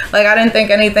 okay. Like, I didn't think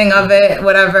anything of it,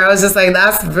 whatever. I was just like,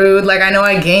 that's rude. Like, I know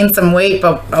I gained some weight,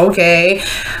 but okay.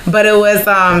 But it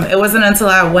wasn't until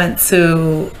I went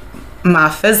to my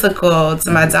physical, to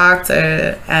my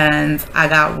doctor, and I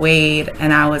got weighed,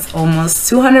 and I was almost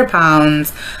 200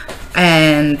 pounds.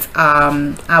 And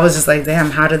I was just like,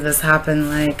 damn, how did this happen?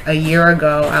 Like, a year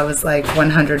ago, I was like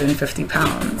 150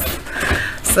 pounds.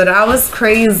 So that was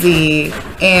crazy.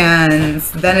 And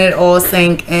then it all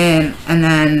sank in. And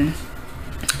then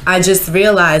I just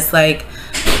realized, like,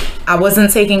 I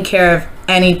wasn't taking care of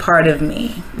any part of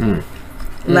me.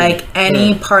 Like,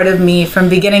 any part of me from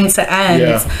beginning to end.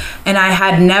 Yeah. And I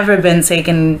had never been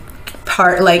taking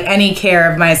any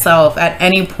care of myself at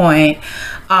any point.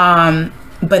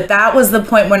 But that was the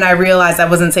point when I realized I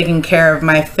wasn't taking care of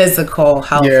my physical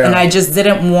health. Yeah. And I just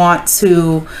didn't want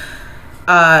to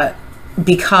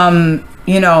become,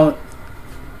 to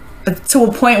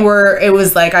a point where it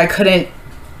was like I couldn't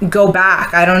go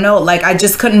back. I don't know. Like, I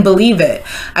just couldn't believe it.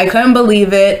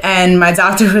 And my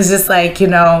doctor was just like,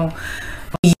 you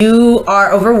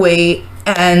are overweight.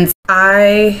 And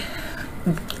I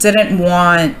didn't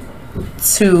want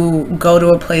to go to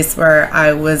a place where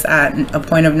I was at a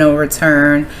point of no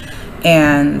return.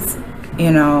 And,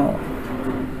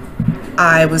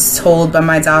 I was told by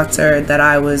my doctor that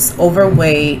I was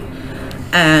overweight.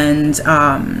 And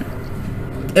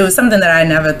it was something that I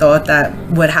never thought that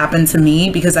would happen to me,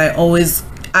 because I was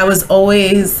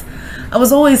always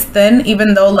thin,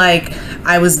 even though, like,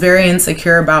 I was very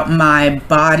insecure about my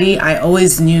body. I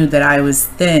always knew that I was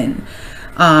thin.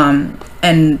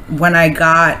 And when I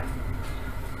got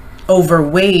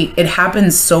overweight, it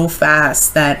happened so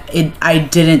fast that I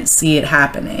didn't see it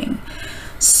happening.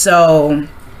 So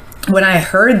when I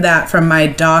heard that from my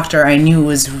doctor, I knew it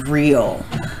was real.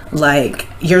 Like,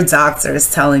 your doctor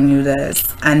is telling you this.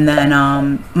 And then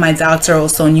my doctor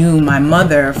also knew my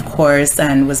mother, of course,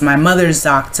 and was my mother's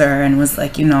doctor, and was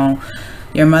like,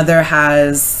 your mother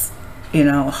has,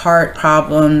 heart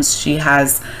problems. She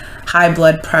has high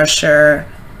blood pressure.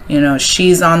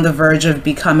 She's on the verge of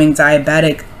becoming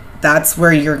diabetic. That's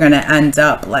where you're going to end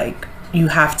up. Like, you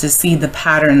have to see the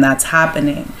pattern that's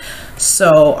happening.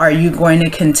 So are you going to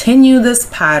continue this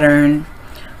pattern,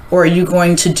 or are you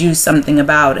going to do something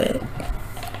about it?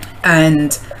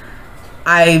 And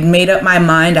I made up my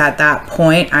mind at that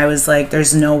point. I was like,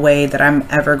 there's no way that I'm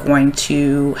ever going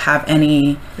to have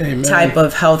any type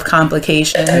of health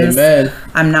complications. Amen.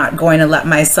 I'm not going to let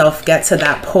myself get to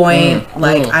that point.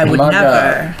 I would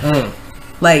never.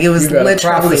 Like, it was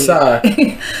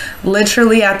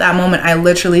literally at that moment, I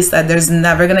literally said, there's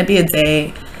never going to be a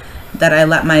day that I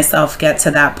let myself get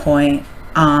to that point.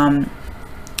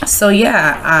 So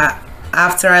yeah,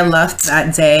 after I left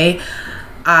that day,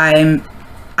 I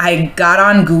got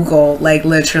on Google. Like,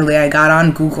 literally, I got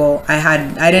on Google.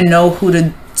 I didn't know who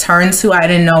to turn to. I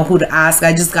didn't know who to ask.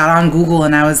 I just got on Google,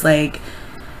 and I was like,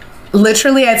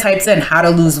 literally, I typed in how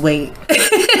to lose weight.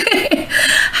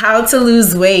 How to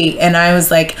lose weight. And I was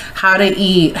like, how to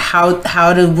eat,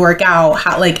 how to work out,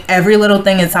 how, like, every little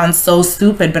thing. It sounds so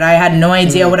stupid, but I had no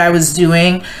idea what I was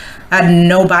doing. I had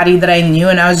nobody that I knew,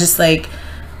 and I was just like,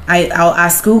 I'll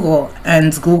ask Google,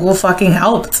 and Google fucking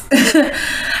helped.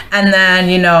 And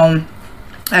then,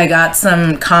 I got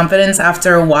some confidence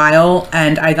after a while,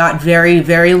 and I got very,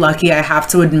 very lucky, I have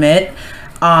to admit.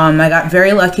 I got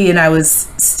very lucky, and I was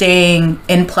staying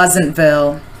in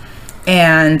Pleasantville,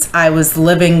 and I was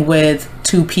living with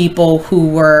 2 people who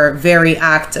were very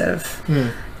active.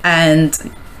 And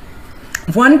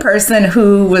one person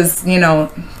who was, you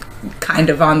know, kind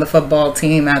of on the football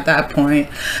team at that point,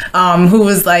 who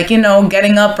was like, you know,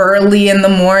 getting up early in the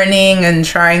morning and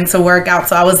trying to work out.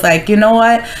 So I was like, you know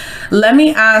what, let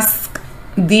me ask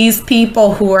these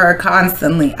people who are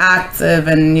constantly active,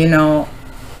 and, you know,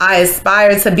 I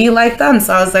aspire to be like them.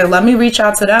 So I was like, let me reach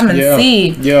out to them and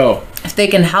see if they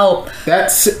can help.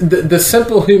 That's the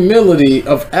simple humility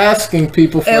of asking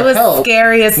people for help. It was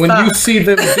scary as fuck. When you see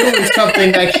them doing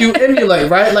something that you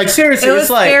emulate, right? Like, seriously, it was it's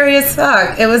like scary as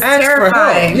fuck. It was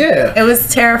terrifying. Yeah. It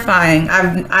was terrifying.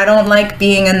 I don't like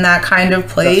being in that kind of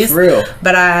place. That's real.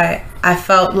 But I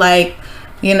felt like,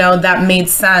 you know, that made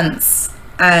sense.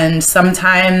 And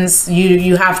sometimes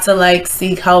you have to like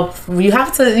seek help. You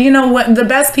have to, you know, what the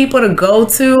best people to go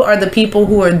to are the people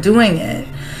who are doing it.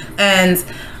 And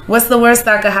what's the worst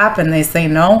that could happen? They say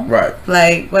no. Right.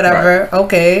 Like, whatever. Right.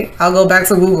 Okay, I'll go back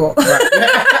to Google. Right.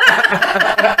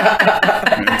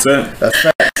 That's it. That's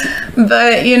right.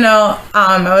 But, you know,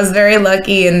 I was very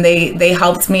lucky, and they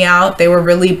helped me out. They were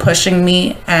really pushing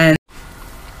me. And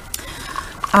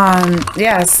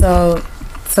yeah, so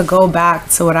to go back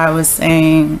to what I was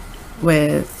saying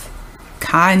with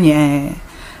Kanye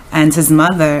and his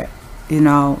mother, you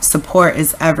know, support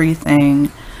is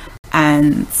everything.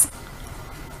 And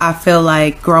I feel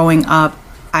like growing up,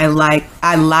 I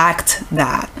lacked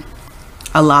that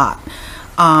a lot.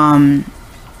 And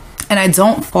I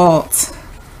don't fault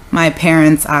my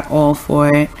parents at all for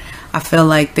it. I feel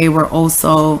like they were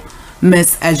also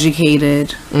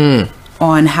miseducated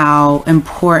on how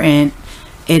important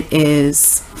it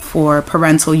is for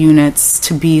parental units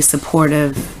to be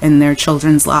supportive in their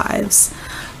children's lives,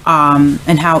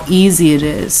 and how easy it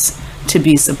is to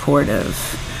be supportive.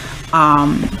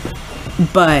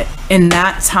 But in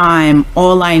that time,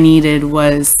 all I needed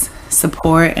was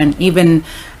support. And even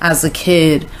as a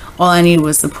kid, all I needed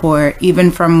was support.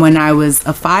 Even from when I was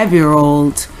a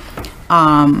 5-year-old,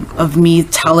 of me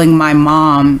telling my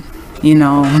mom, you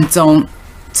know, don't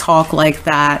talk like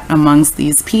that amongst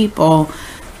these people.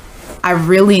 I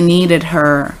really needed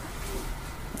her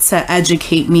to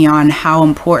educate me on how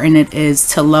important it is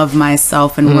to love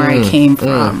myself and where I came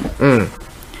from.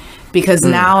 Because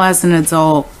now as an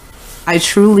adult, I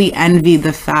truly envy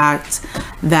the fact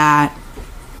that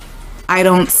I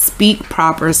don't speak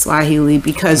proper Swahili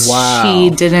because she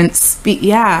didn't speak.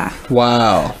 Yeah.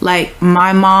 Wow. Like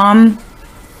my mom,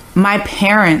 my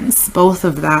parents, both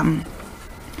of them,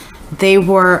 they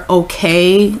were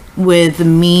okay with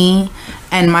me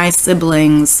and my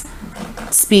siblings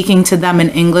speaking to them in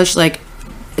English. Like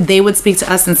they would speak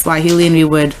to us in Swahili and we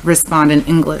would respond in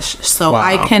English. So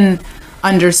I can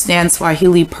understand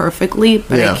Swahili perfectly,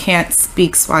 but I can't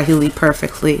speak Swahili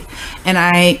perfectly. And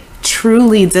I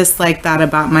truly dislike that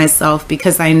about myself,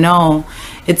 because I know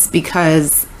it's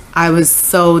because I was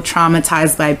so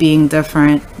traumatized by being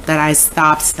different that I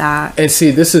stopped that. And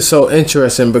see, this is so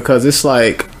interesting because it's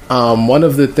like one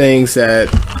of the things that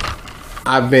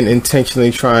I've been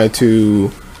intentionally trying to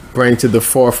bring to the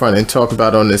forefront and talk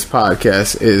about on this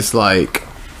podcast is like,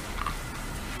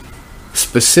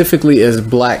 specifically as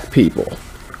Black people,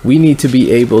 we need to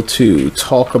be able to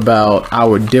talk about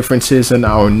our differences and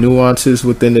our nuances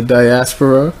within the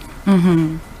diaspora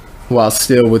while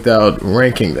still without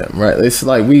ranking them, right? It's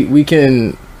like we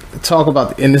can talk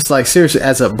about, and it's like, seriously,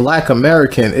 as a Black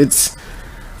American, it's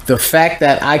the fact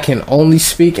that I can only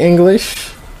speak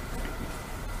English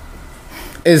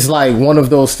is like one of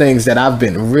those things that I've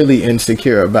been really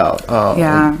insecure about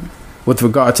with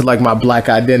regard to like my Black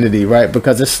identity, right?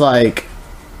 Because it's like,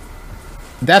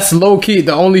 that's low-key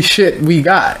the only shit we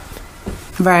got.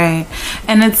 Right.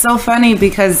 And it's so funny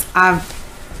because I've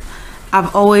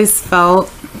always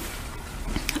felt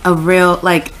a real,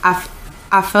 like,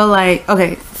 I feel like,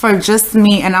 okay, for just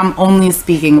me, and I'm only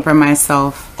speaking for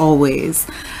myself always,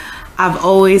 I've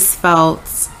always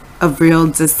felt a real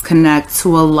disconnect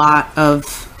to a lot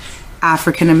of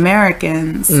African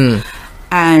Americans.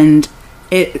 And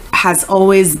it has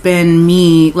always been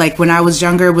me, like when I was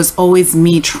younger, it was always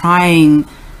me trying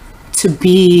to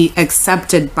be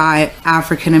accepted by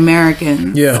African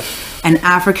Americans. Yeah. And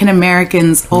African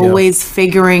Americans always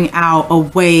figuring out a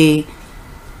way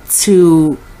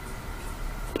to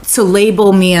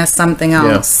label me as something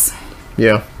else.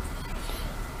 Yeah.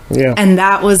 And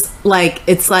that was like,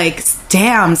 it's like,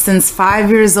 damn, since 5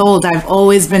 years old, I've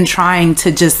always been trying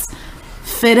to just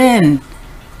fit in.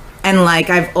 And like,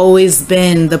 I've always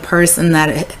been the person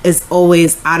that is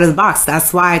always out of the box.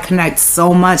 That's why I connect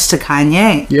so much to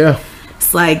Kanye. Yeah.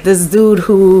 It's like this dude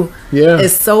who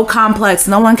is so complex.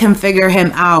 No one can figure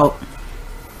him out.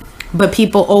 But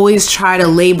people always try to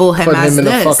label him as in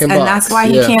this. fucking And box. that's why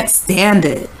he can't stand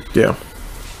it. Yeah.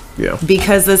 Yeah.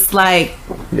 Because it's like,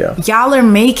 yeah, y'all are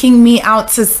making me out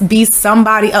to be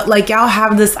somebody else. Like, y'all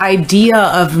have this idea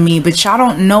of me, but y'all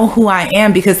don't know who I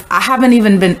am, because I haven't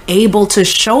even been able to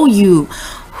show you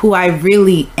who I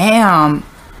really am,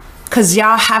 because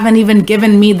y'all haven't even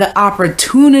given me the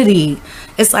opportunity.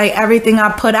 It's like everything I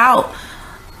put out,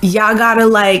 y'all gotta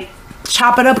like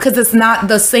chop it up because it's not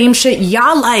the same shit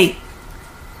y'all like.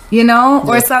 You know,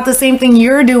 or it's not the same thing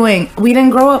you're doing. We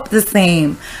didn't grow up the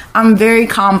same. I'm very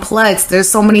complex. There's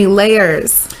so many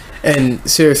layers. And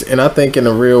seriously, and I think in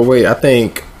a real way, I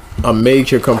think a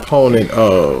major component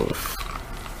of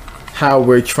how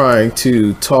we're trying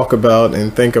to talk about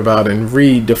and think about and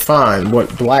redefine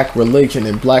what black religion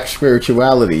and black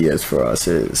spirituality is for us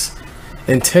is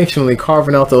intentionally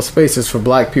carving out those spaces for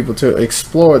black people to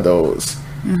explore those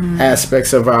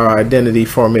aspects of our identity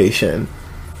formation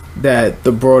that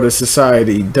the broader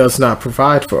society does not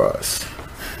provide for us.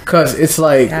 Because it's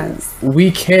like,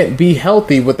 we can't be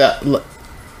healthy without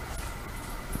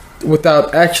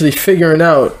actually figuring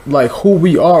out like who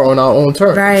we are on our own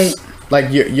terms. Right.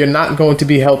 Like you're not going to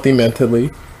be healthy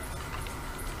mentally.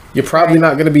 You're probably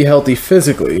not going to be healthy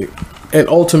physically, and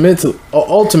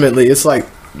ultimately, it's like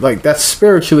that's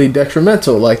spiritually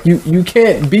detrimental. Like you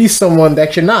can't be someone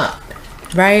that you're not.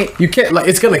 Right. You can't. Like,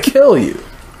 it's gonna kill you.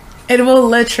 It will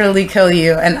literally kill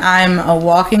you, and I'm a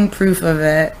walking proof of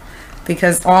it,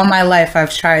 because all my life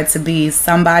I've tried to be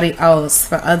somebody else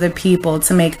for other people,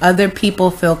 to make other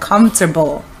people feel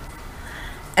comfortable.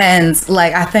 And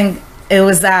like, I think it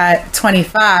was at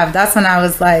 25, that's when I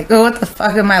was like, oh, what the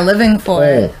fuck am I living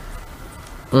for?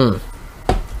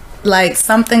 Like,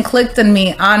 something clicked in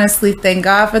me, honestly. Thank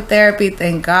God for therapy.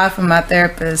 Thank God for my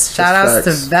therapist. Shout outs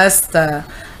to Vesta.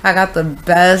 I got the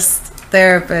best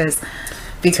therapist.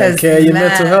 Because take care of your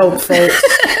mental health, folks.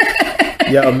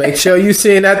 Yo, make sure you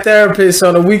seeing that therapist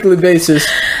on a weekly basis.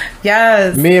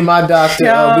 Yes. Me and my doctor,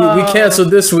 we canceled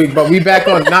this week, but we back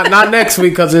on not next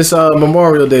week because it's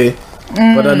Memorial Day.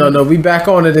 But no, we back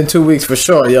on it in 2 weeks for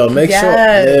sure. Yo, make sure.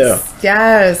 Yeah.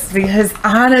 Yes, because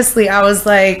honestly, I was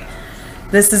like,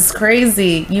 this is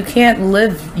crazy. You can't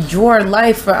live your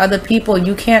life for other people.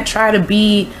 You can't try to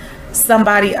be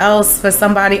somebody else for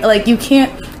somebody. Like, you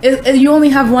can't. You only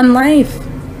have one life.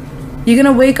 You're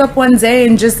gonna wake up one day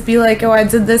and just be like, oh, I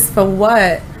did this for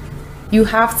what? You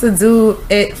have to do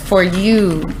it for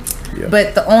you. Yeah.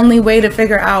 But the only way to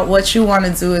figure out what you want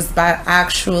to do is by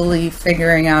actually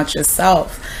figuring out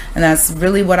yourself. And that's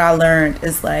really what I learned,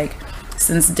 is like,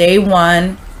 since day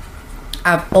one,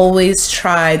 I've always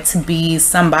tried to be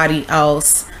somebody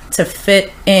else, to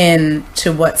fit in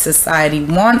to what society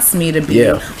wants me to be,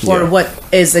 or what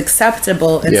is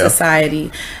acceptable in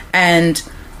society. And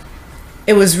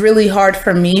it was really hard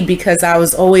for me because I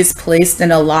was always placed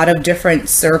in a lot of different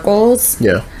circles.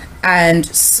 Yeah. And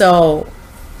so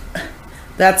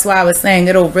that's why I was saying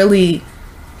it'll really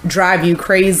drive you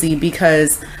crazy,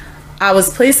 because I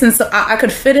was placed in, so I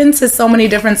could fit into so many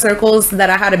different circles that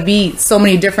I had to be so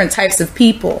many different types of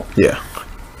people. Yeah.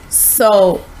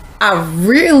 So I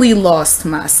really lost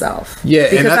myself. Yeah.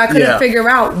 Because I couldn't figure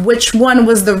out which one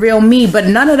was the real me, but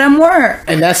none of them were.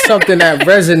 And that's something that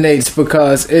resonates,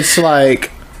 because it's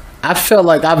like, I feel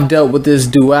like I've dealt with this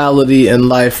duality in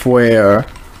life where,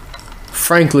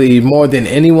 frankly, more than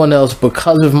anyone else,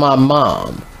 because of my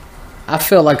mom, I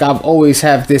feel like I've always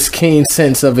had this keen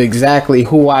sense of exactly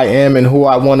who I am and who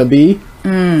I want to be.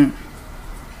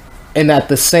 And at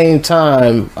the same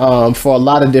time, for a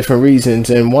lot of different reasons,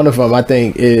 and one of them I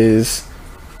think is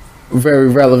very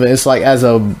relevant. It's like, as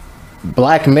a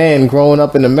black man growing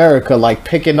up in America, like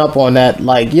picking up on that,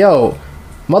 like, yo,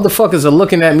 motherfuckers are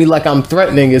looking at me like I'm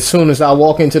threatening as soon as I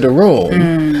walk into the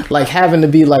room. Like, having to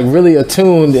be like really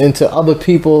attuned into other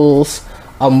people's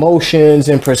emotions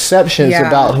and perceptions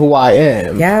about who I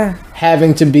am.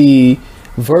 Having to be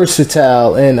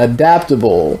versatile and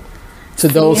adaptable to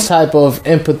those type of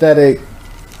empathetic.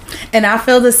 And I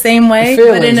feel the same way,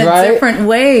 but in a different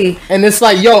way. And it's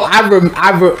like, yo,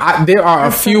 there are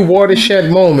a few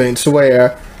watershed moments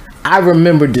where I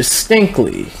remember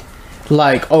distinctly,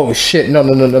 like, oh shit, no.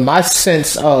 My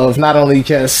sense of not only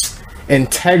just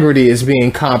integrity is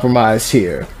being compromised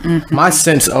here. My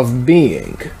sense of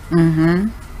being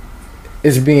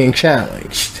is being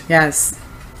challenged. Yes.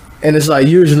 And it's like,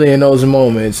 usually in those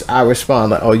moments, I respond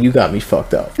like, oh, you got me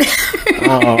fucked up.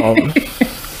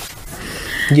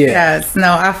 Yes,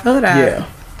 no, I feel that.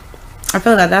 I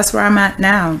feel that that's where I'm at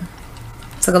now.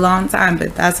 It took a long time,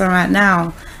 but that's where I'm at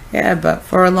now. Yeah, but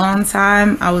for a long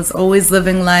time, I was always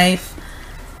living life.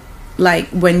 Like,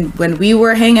 when we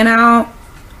were hanging out,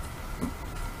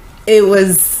 it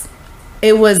was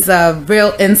a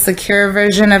real insecure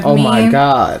version of me. Oh my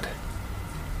God.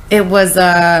 It was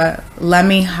let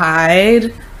me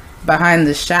hide behind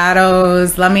the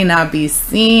shadows. Let me not be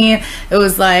seen. It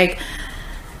was like,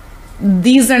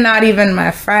 these are not even my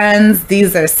friends.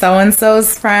 These are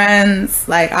so-and-so's friends.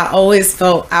 Like, I always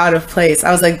felt out of place.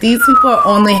 I was like, these people are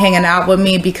only hanging out with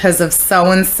me because of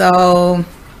so-and-so.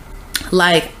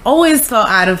 Like, always felt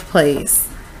out of place.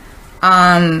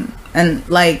 And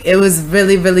like, it was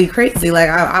really, really crazy. Like,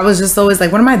 I was just always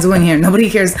like, what am I doing here? Nobody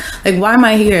cares. Like, why am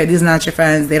I here? These are not your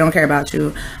friends. They don't care about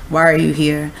you. Why are you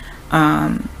here?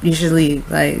 You should leave.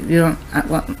 Like, you don't,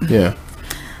 Yeah.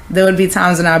 There would be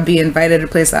times when I'd be invited to a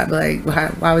place, I'd be like,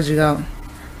 why would you go?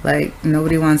 Like,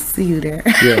 nobody wants to see you there.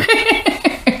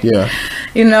 Yeah. Yeah.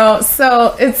 You know,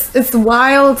 so it's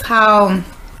wild how,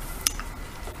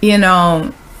 you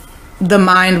know, the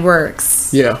mind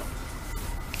works. Yeah.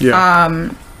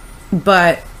 Yeah.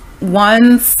 But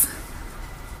once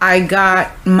I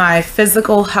got my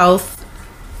physical health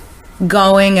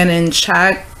going and in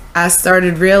check, I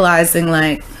started realizing,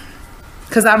 like,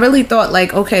 because I really thought,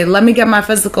 like, okay, let me get my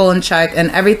physical in check and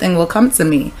everything will come to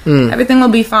me. Everything will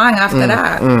be fine after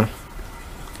that.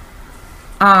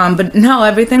 But no,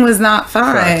 everything was not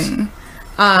fine.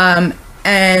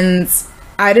 And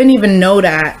I didn't even know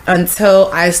that until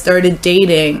I started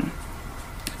dating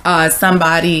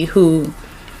somebody who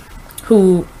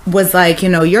was like, you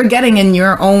know, you're getting in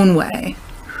your own way.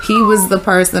 He was the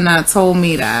person that told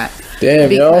me that.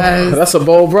 Damn, yo, that's a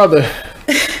bold brother.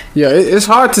 Yeah, it's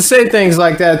hard to say things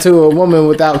like that to a woman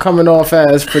without coming off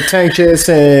as pretentious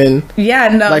and yeah,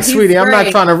 no, like, sweetie, I'm not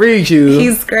trying to read you.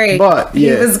 He's great, but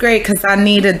yeah, he was great because I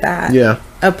needed that. Yeah,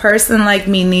 a person like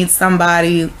me needs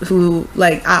somebody who,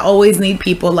 like, I always need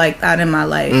people like that in my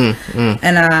life,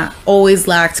 and I always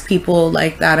lacked people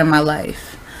like that in my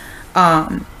life.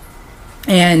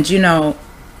 And you know,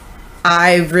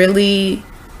 I really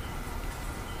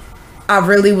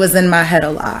was in my head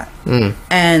a lot.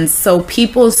 And so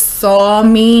people saw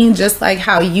me, just like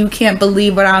how you can't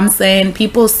believe what I'm saying.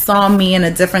 People saw me in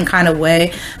a different kind of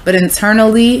way. But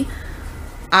internally,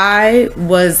 I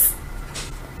was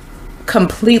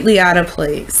completely out of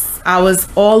place. I was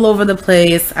all over the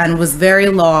place and was very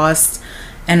lost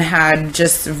and had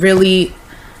just really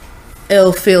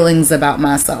ill feelings about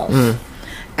myself.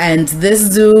 And this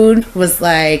dude was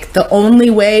like, the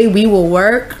only way we will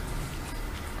work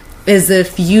is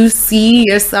if you see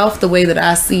yourself the way that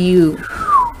I see you.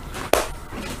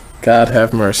 God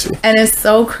have mercy. And it's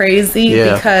so crazy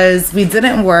because we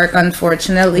didn't work,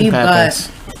 unfortunately,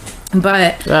 but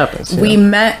we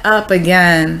met up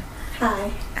again.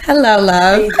 Hi. Hello,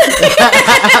 love.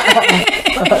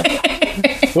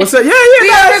 What's up? Yeah. We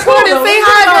are recording. Say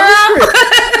hi,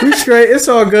 girl. We straight. It's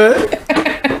all good.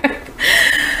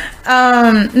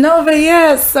 No, but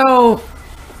yeah, so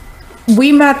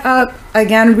we met up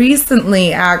again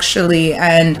recently, actually,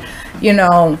 and you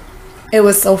know, it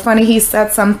was so funny. He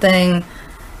said something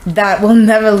that will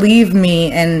never leave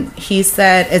me, and he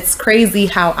said, it's crazy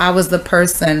how I was the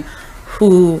person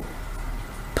who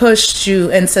pushed you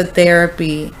into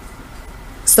therapy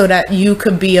so that you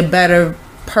could be a better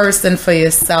person for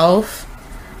yourself,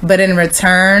 but in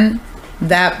return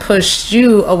that pushed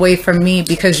you away from me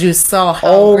because you saw how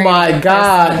oh my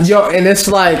God, yo, and it's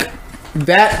like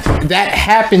that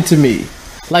happened to me.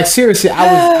 Like, seriously,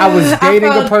 I was dating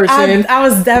a person. I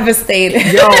was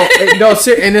devastated. Yo, no,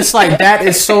 and it's like, that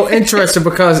is so interesting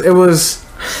because it was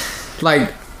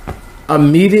like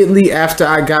immediately after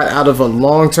I got out of a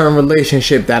long-term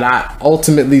relationship that I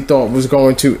ultimately thought was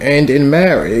going to end in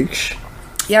marriage.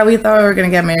 Yeah, we thought we were going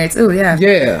to get married too, yeah.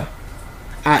 Yeah.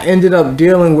 I ended up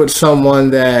dealing with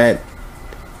someone that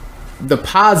the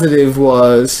positive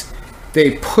was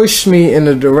they pushed me in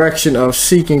the direction of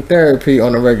seeking therapy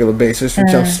on a regular basis,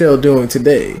 which I'm still doing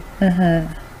today.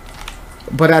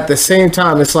 But at the same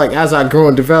time, it's like, as I grew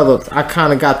and developed, I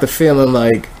kind of got the feeling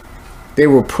like they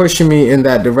were pushing me in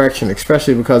that direction,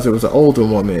 especially because it was an older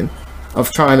woman,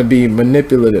 of trying to be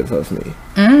manipulative of me.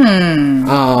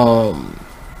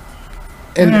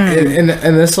 And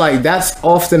it's like, that's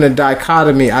often a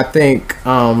dichotomy I think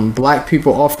black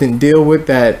people often deal with,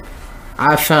 that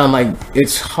I found like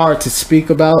it's hard to speak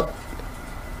about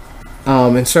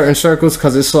in certain circles,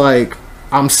 because it's like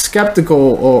I'm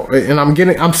skeptical, and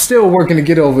I'm still working to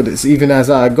get over this, even as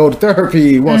I go to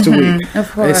therapy once a week. Of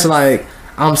course. It's like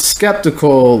I'm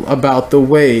skeptical about the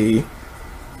way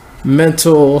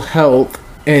mental health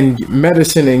and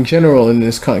medicine in general in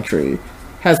this country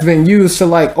has been used to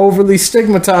like overly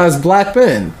stigmatize black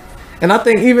men. And I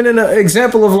think even in an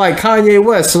example of like Kanye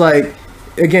West, like,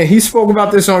 again, he spoke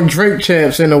about this on Drink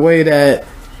Champs in a way that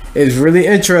is really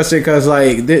interesting because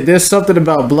like there's something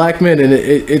about black men and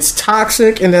it's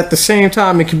toxic, and at the same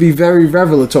time it can be very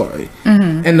revelatory.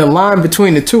 And the line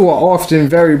between the two are often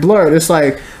very blurred. It's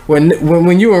like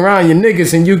when you around your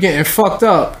niggas and you getting fucked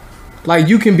up, like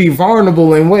you can be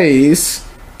vulnerable in ways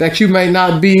that you may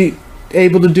not be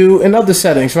able to do in other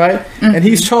settings, right? And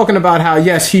he's talking about how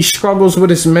yes, he struggles with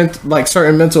his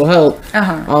certain mental health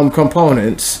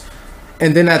components.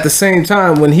 And then at the same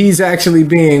time, when he's actually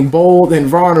being bold and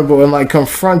vulnerable and like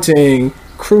confronting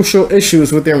crucial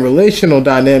issues within relational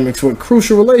dynamics with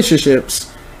crucial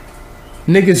relationships,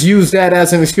 niggas use that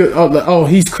as an excuse. Oh,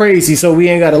 he's crazy, so we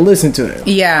ain't got to listen to him.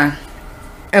 Yeah.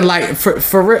 And like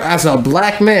for real, as a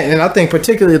black man, and I think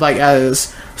particularly like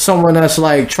as someone that's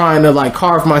like trying to like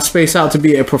carve my space out to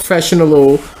be a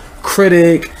professional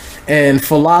critic and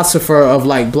philosopher of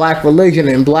like black religion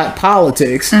and black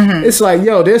politics, it's like,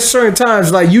 yo, there's certain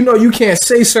times like, you know, you can't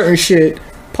say certain shit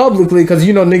publicly because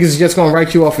you know niggas is just gonna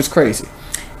write you off as crazy.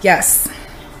 Yes,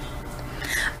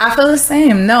 I feel the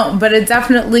same. No, but it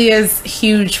definitely is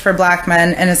huge for black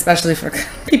men, and especially for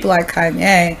people like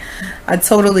Kanye. I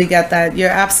totally get that. You're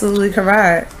absolutely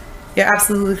correct. You're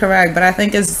absolutely correct. But I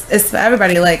think it's for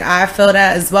everybody. Like, I feel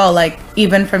that as well. Like,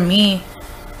 even for me,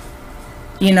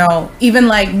 you know, even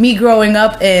like me growing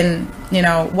up in, you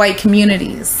know, white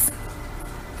communities.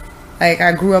 Like,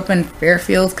 I grew up in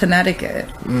Fairfield, Connecticut.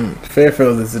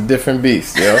 Fairfield is a different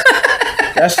beast, yo.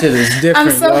 That shit is different.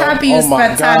 I'm so happy you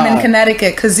spent time in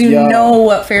Connecticut because you know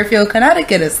what Fairfield,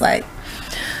 Connecticut is like.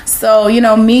 So, you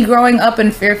know, me growing up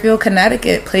in Fairfield,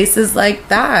 Connecticut, places like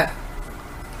that,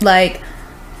 like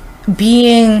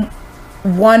being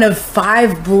one of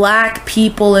 5 black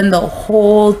people in the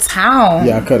whole town.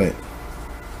 Yeah, I couldn't.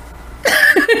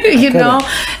 You know,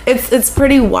 it's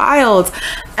pretty wild.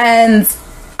 And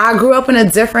I grew up in a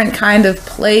different kind of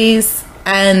place,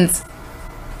 and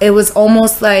it was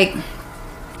almost like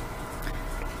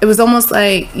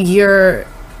you're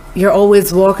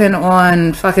always walking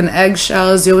on fucking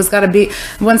eggshells. You always gotta be,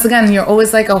 once again, you're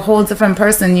always like a whole different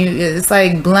person. It's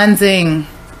like blending,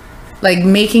 like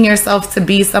making yourself to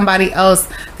be somebody else.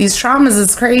 These traumas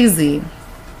is crazy,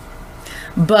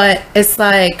 but it's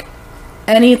like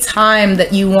any time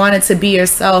that you wanted to be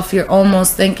yourself, you're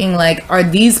almost thinking like, are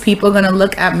these people gonna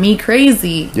look at me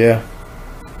crazy? Yeah.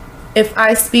 If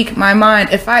I speak my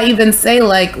mind, if I even say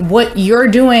like what you're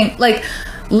doing, like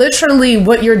literally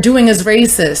what you're doing is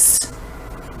racist.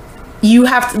 You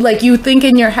have to, like, you think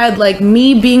in your head, like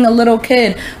me being a little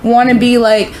kid, want to be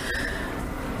like,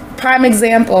 prime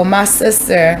example, my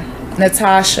sister,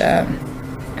 Natasha,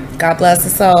 God bless her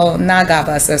soul, not God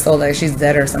bless her soul, like she's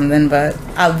dead or something, but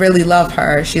I really love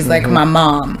her. She's like my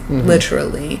mom,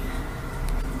 literally.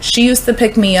 She used to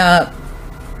pick me up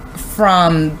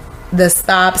from the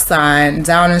stop sign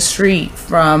down the street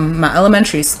from my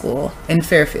elementary school in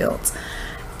Fairfield.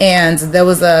 And there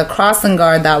was a crossing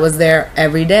guard that was there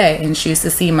every day. And she used to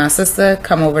see my sister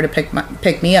come over to pick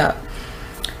me up.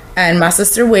 And my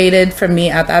sister waited for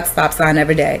me at that stop sign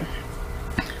every day.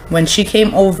 When she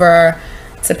came over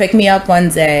to pick me up one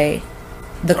day,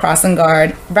 the crossing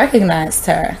guard recognized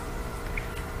her.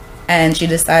 And she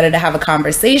decided to have a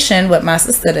conversation with my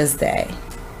sister this day.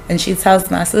 And she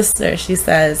tells my sister, she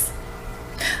says,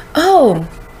 "Oh,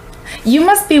 you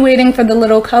must be waiting for the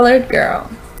little colored girl."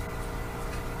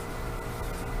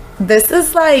 This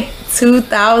is like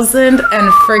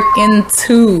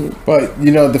 2002. But,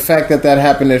 you know, the fact that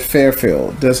happened at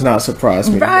Fairfield does not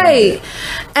surprise me. Right.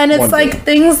 And it's like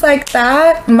things like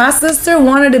that. My sister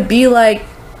wanted to be like,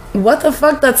 what the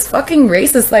fuck? That's fucking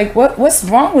racist. Like, what's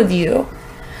wrong with you?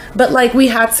 But, like, we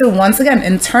had to, once again,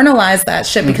 internalize that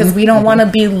shit because we don't want to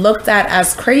be looked at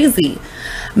as crazy.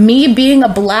 Me being a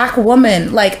black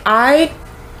woman, like, I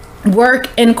work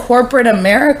in corporate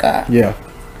America. Yeah.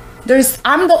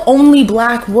 I'm the only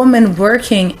black woman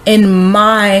working in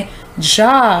my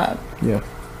job. Yeah.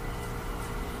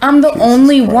 I'm the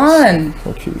only one.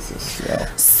 Oh, Jesus. Yeah.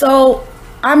 So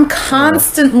I'm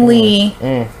constantly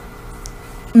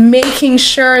making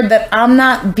sure that I'm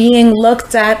not being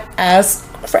looked at as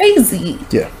crazy.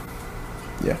 Yeah.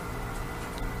 Yeah.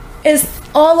 It's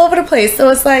all over the place. So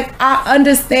it's like, I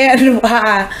understand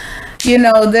why, you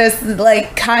know, this,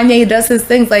 like, Kanye does his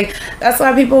things. Like, that's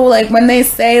why people, like, when they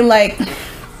say, like,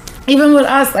 even with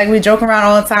us, like, we joke around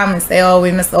all the time and say, oh,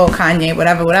 we miss old Kanye,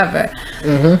 whatever.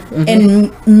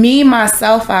 And me,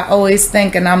 myself, I always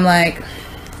think, and I'm like,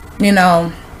 you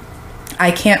know,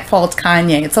 I can't fault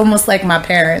Kanye. It's almost like my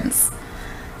parents.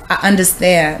 I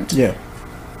understand. Yeah.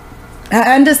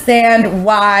 I understand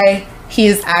why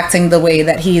he's acting the way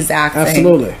that he's acting.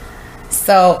 Absolutely.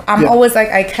 So I'm always like,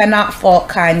 I cannot fault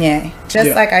Kanye.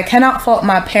 Just like I cannot fault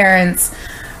my parents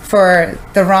for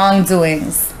the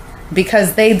wrongdoings,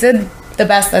 because they did the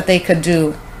best that they could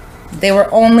do. They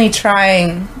were only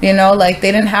trying, you know, like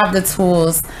they didn't have the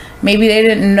tools. Maybe they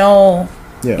didn't know,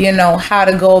 you know, how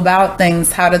to go about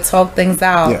things, how to talk things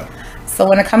out. Yeah. So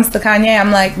when it comes to Kanye,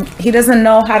 I'm like, he doesn't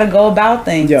know how to go about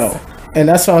things. Yo, and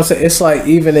that's what I'm saying. It's like,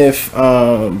 even if,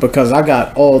 because I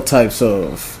got all types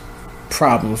of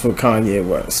problems with Kanye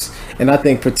West. And I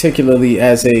think particularly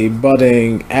as a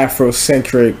budding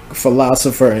Afrocentric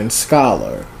philosopher and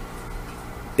scholar,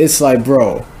 it's like,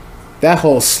 bro, that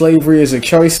whole slavery is a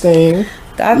choice thing.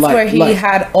 That's where he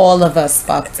had all of us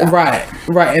fucked up.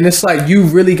 Right. And it's like, you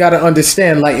really got to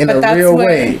understand, like, in a real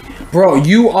way, bro,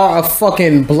 you are a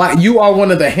fucking you are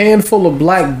one of the handful of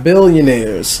black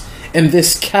billionaires in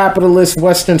this capitalist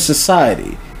Western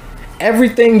society.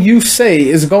 Everything you say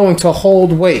is going to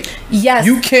hold weight. Yes.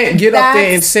 You can't get up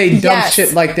there and say dumb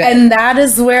shit like that. And that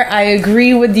is where I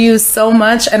agree with you so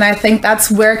much. And I think that's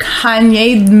where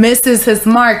Kanye misses his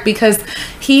mark, because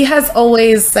he has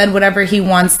always said whatever he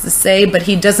wants to say, but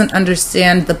he doesn't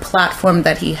understand the platform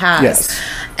that he has. Yes.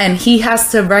 And he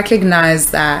has to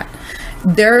recognize that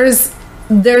there's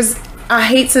I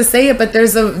hate to say it, but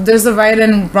there's a right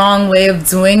and wrong way of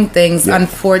doing things,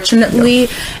 unfortunately,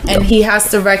 and he has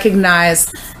to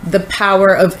recognize the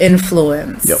power of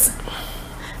influence.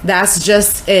 That's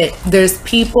just it. There's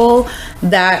people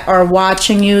that are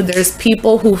watching you. There's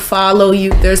people who follow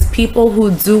you. There's people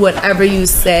who do whatever you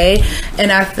say.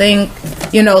 And I think,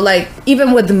 you know, like,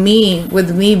 even with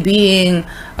me being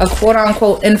a quote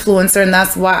unquote influencer, and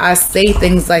that's why I say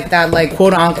things like that, like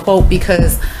quote unquote,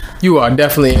 because you are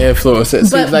definitely an influencer.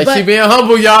 But she being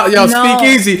humble, y'all no. speak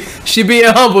easy. She being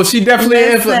humble. She definitely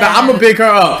an influencer. Now, I'm going to big her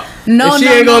up. No, if she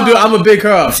ain't going to do it, I'm going to big her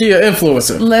up. She an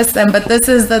influencer. Listen, but this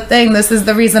is the thing. This is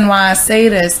the reason why I say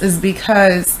this, is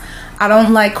because I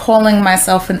don't like calling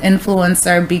myself an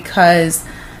influencer, because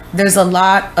there's a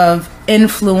lot of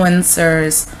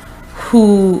influencers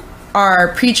who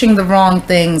are preaching the wrong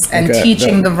things and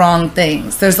teaching the wrong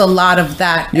things. There's a lot of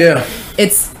that. Yeah.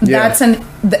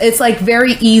 It's like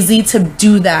very easy to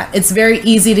do that. It's very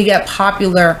easy to get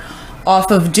popular off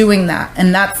of doing that,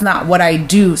 and that's not what I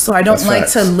do. So I don't like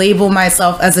to label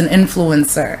myself as an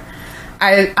influencer.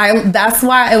 I that's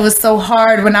why it was so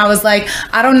hard when I was like,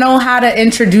 I don't know how to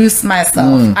introduce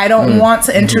myself. I don't want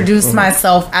to introduce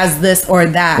myself as this or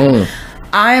that.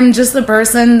 I'm just a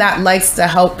person that likes to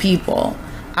help people.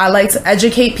 I like to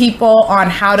educate people on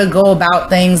how to go about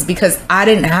things, because I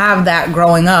didn't have that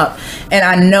growing up. And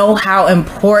I know how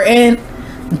important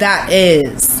that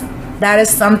is. That is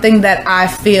something that I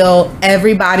feel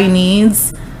everybody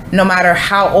needs, no matter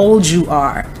how old you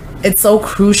are. It's so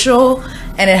crucial,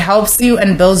 and it helps you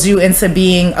and builds you into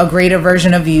being a greater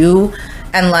version of you.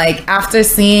 And like, after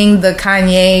seeing the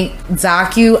Kanye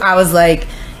docu, I was like,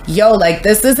 yo, like,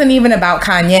 this isn't even about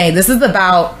Kanye. This is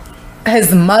about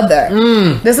his mother.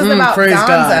 This is about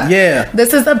Gonza. Yeah.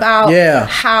 This is about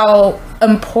how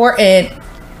important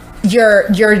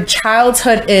your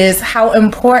childhood is, how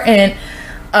important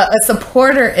a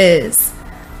supporter is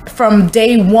from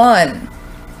day one.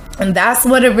 And that's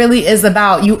what it really is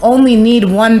about. You only need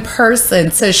one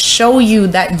person to show you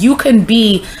that you can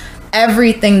be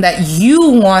everything that you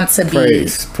want to be.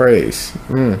 Praise.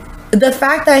 The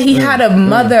fact that he had a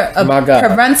mother, a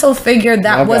parental figure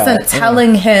that wasn't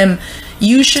telling him,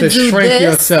 you should do this,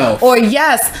 yourself, or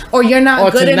you're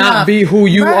not good enough, to not be who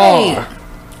you are.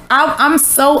 I'm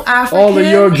so African. All of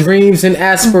your dreams and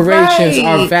aspirations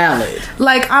are valid.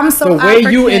 Like, I'm so the way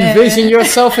African. You envision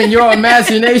yourself in your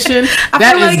imagination,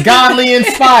 that is like godly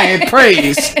inspired.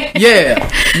 Praise. Yeah,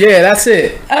 that's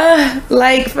it.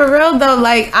 Like, for real though,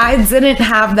 like, I didn't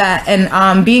have that,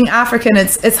 and being African,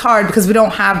 it's hard because we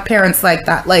don't have parents like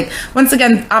that. Like, once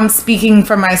again, I'm speaking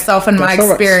for myself and my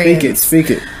experience. Right. Speak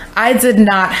it. I did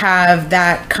not have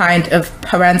that kind of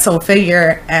parental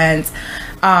figure, and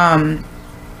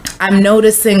I'm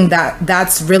noticing that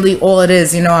that's really all it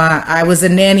is. You know, I was a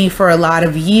nanny for a lot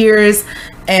of years,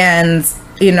 and,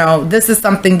 you know, this is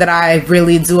something that I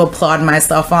really do applaud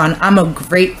myself on. I'm a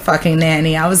great fucking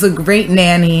nanny. I was a great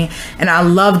nanny, and I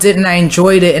loved it, and I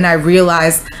enjoyed it, and I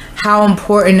realized how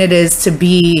important it is to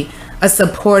be a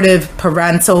supportive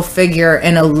parental figure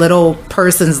in a little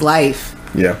person's life.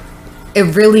 Yeah.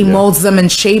 It really molds them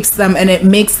and shapes them, and it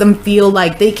makes them feel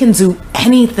like they can do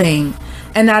anything.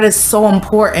 And that is so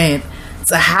important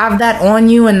to have that on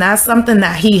you. And that's something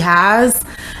that he has.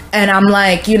 And I'm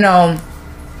like, you know,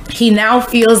 he now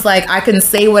feels like I can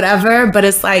say whatever, but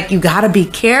it's like, you gotta be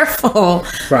careful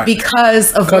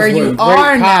because of where you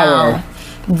are now.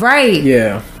 Right.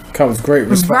 Yeah. Comes great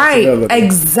responsibility. Right.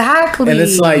 Exactly. And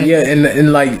it's like, yeah,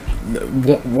 and like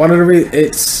one of the reasons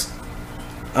it's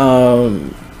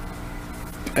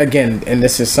again, and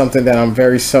this is something that I'm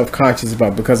very self-conscious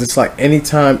about, because it's like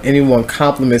anytime anyone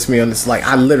compliments me on this, like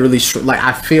I literally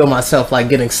I feel myself like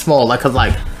getting small, like, cause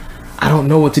like I don't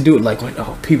know what to do. Like when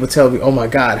people tell me, "Oh my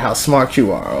God, how smart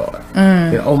you are," or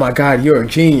you know, "Oh my God, you're a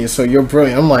genius," or "You're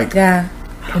brilliant." I'm like, I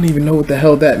don't even know what the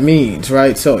hell that means,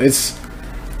 right? So it's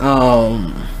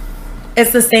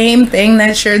the same thing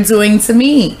that you're doing to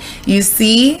me. You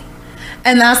see,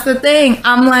 and that's the thing.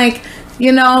 I'm like,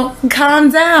 you know, calm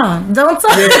down. Don't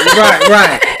talk. Yeah,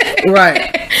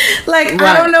 right. Like,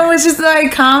 I don't know what you're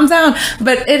like. Calm down.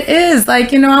 But it is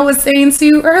like, you know, I was saying to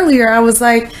you earlier. I was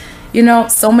like, you know,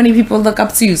 so many people look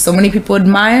up to you. So many people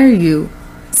admire you.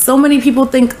 So many people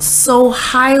think so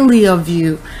highly of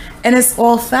you. And it's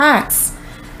all facts.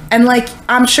 And like,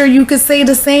 I'm sure you could say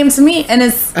the same to me. And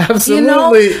it's, absolutely,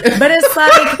 you know, but it's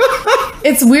like,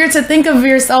 it's weird to think of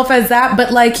yourself as that.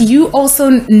 But like, you also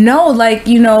know, like,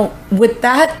 you know, with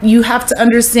that, you have to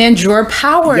understand your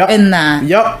power in that.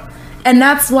 Yep. And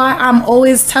that's why I'm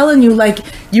always telling you, like,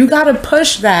 you got to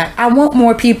push that. I want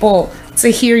more people to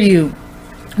hear you.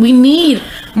 We need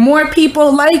more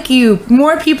people like you.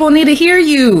 More people need to hear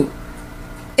you.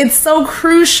 It's so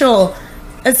crucial,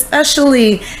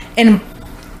 especially in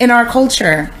our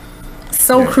culture.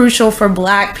 So crucial for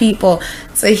Black people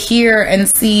to hear and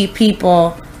see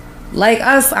people like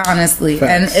us, honestly.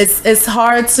 Facts. And it's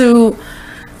hard to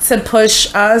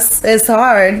push us. It's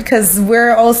hard because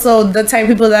we're also the type of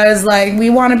people that is like, we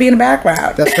want to be in the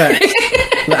background. That's facts.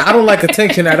 I don't like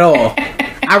attention at all.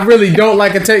 I really don't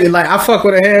like attention. Like, I fuck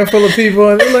with a handful of people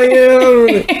and they're like, yeah, I don't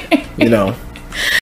really, you know.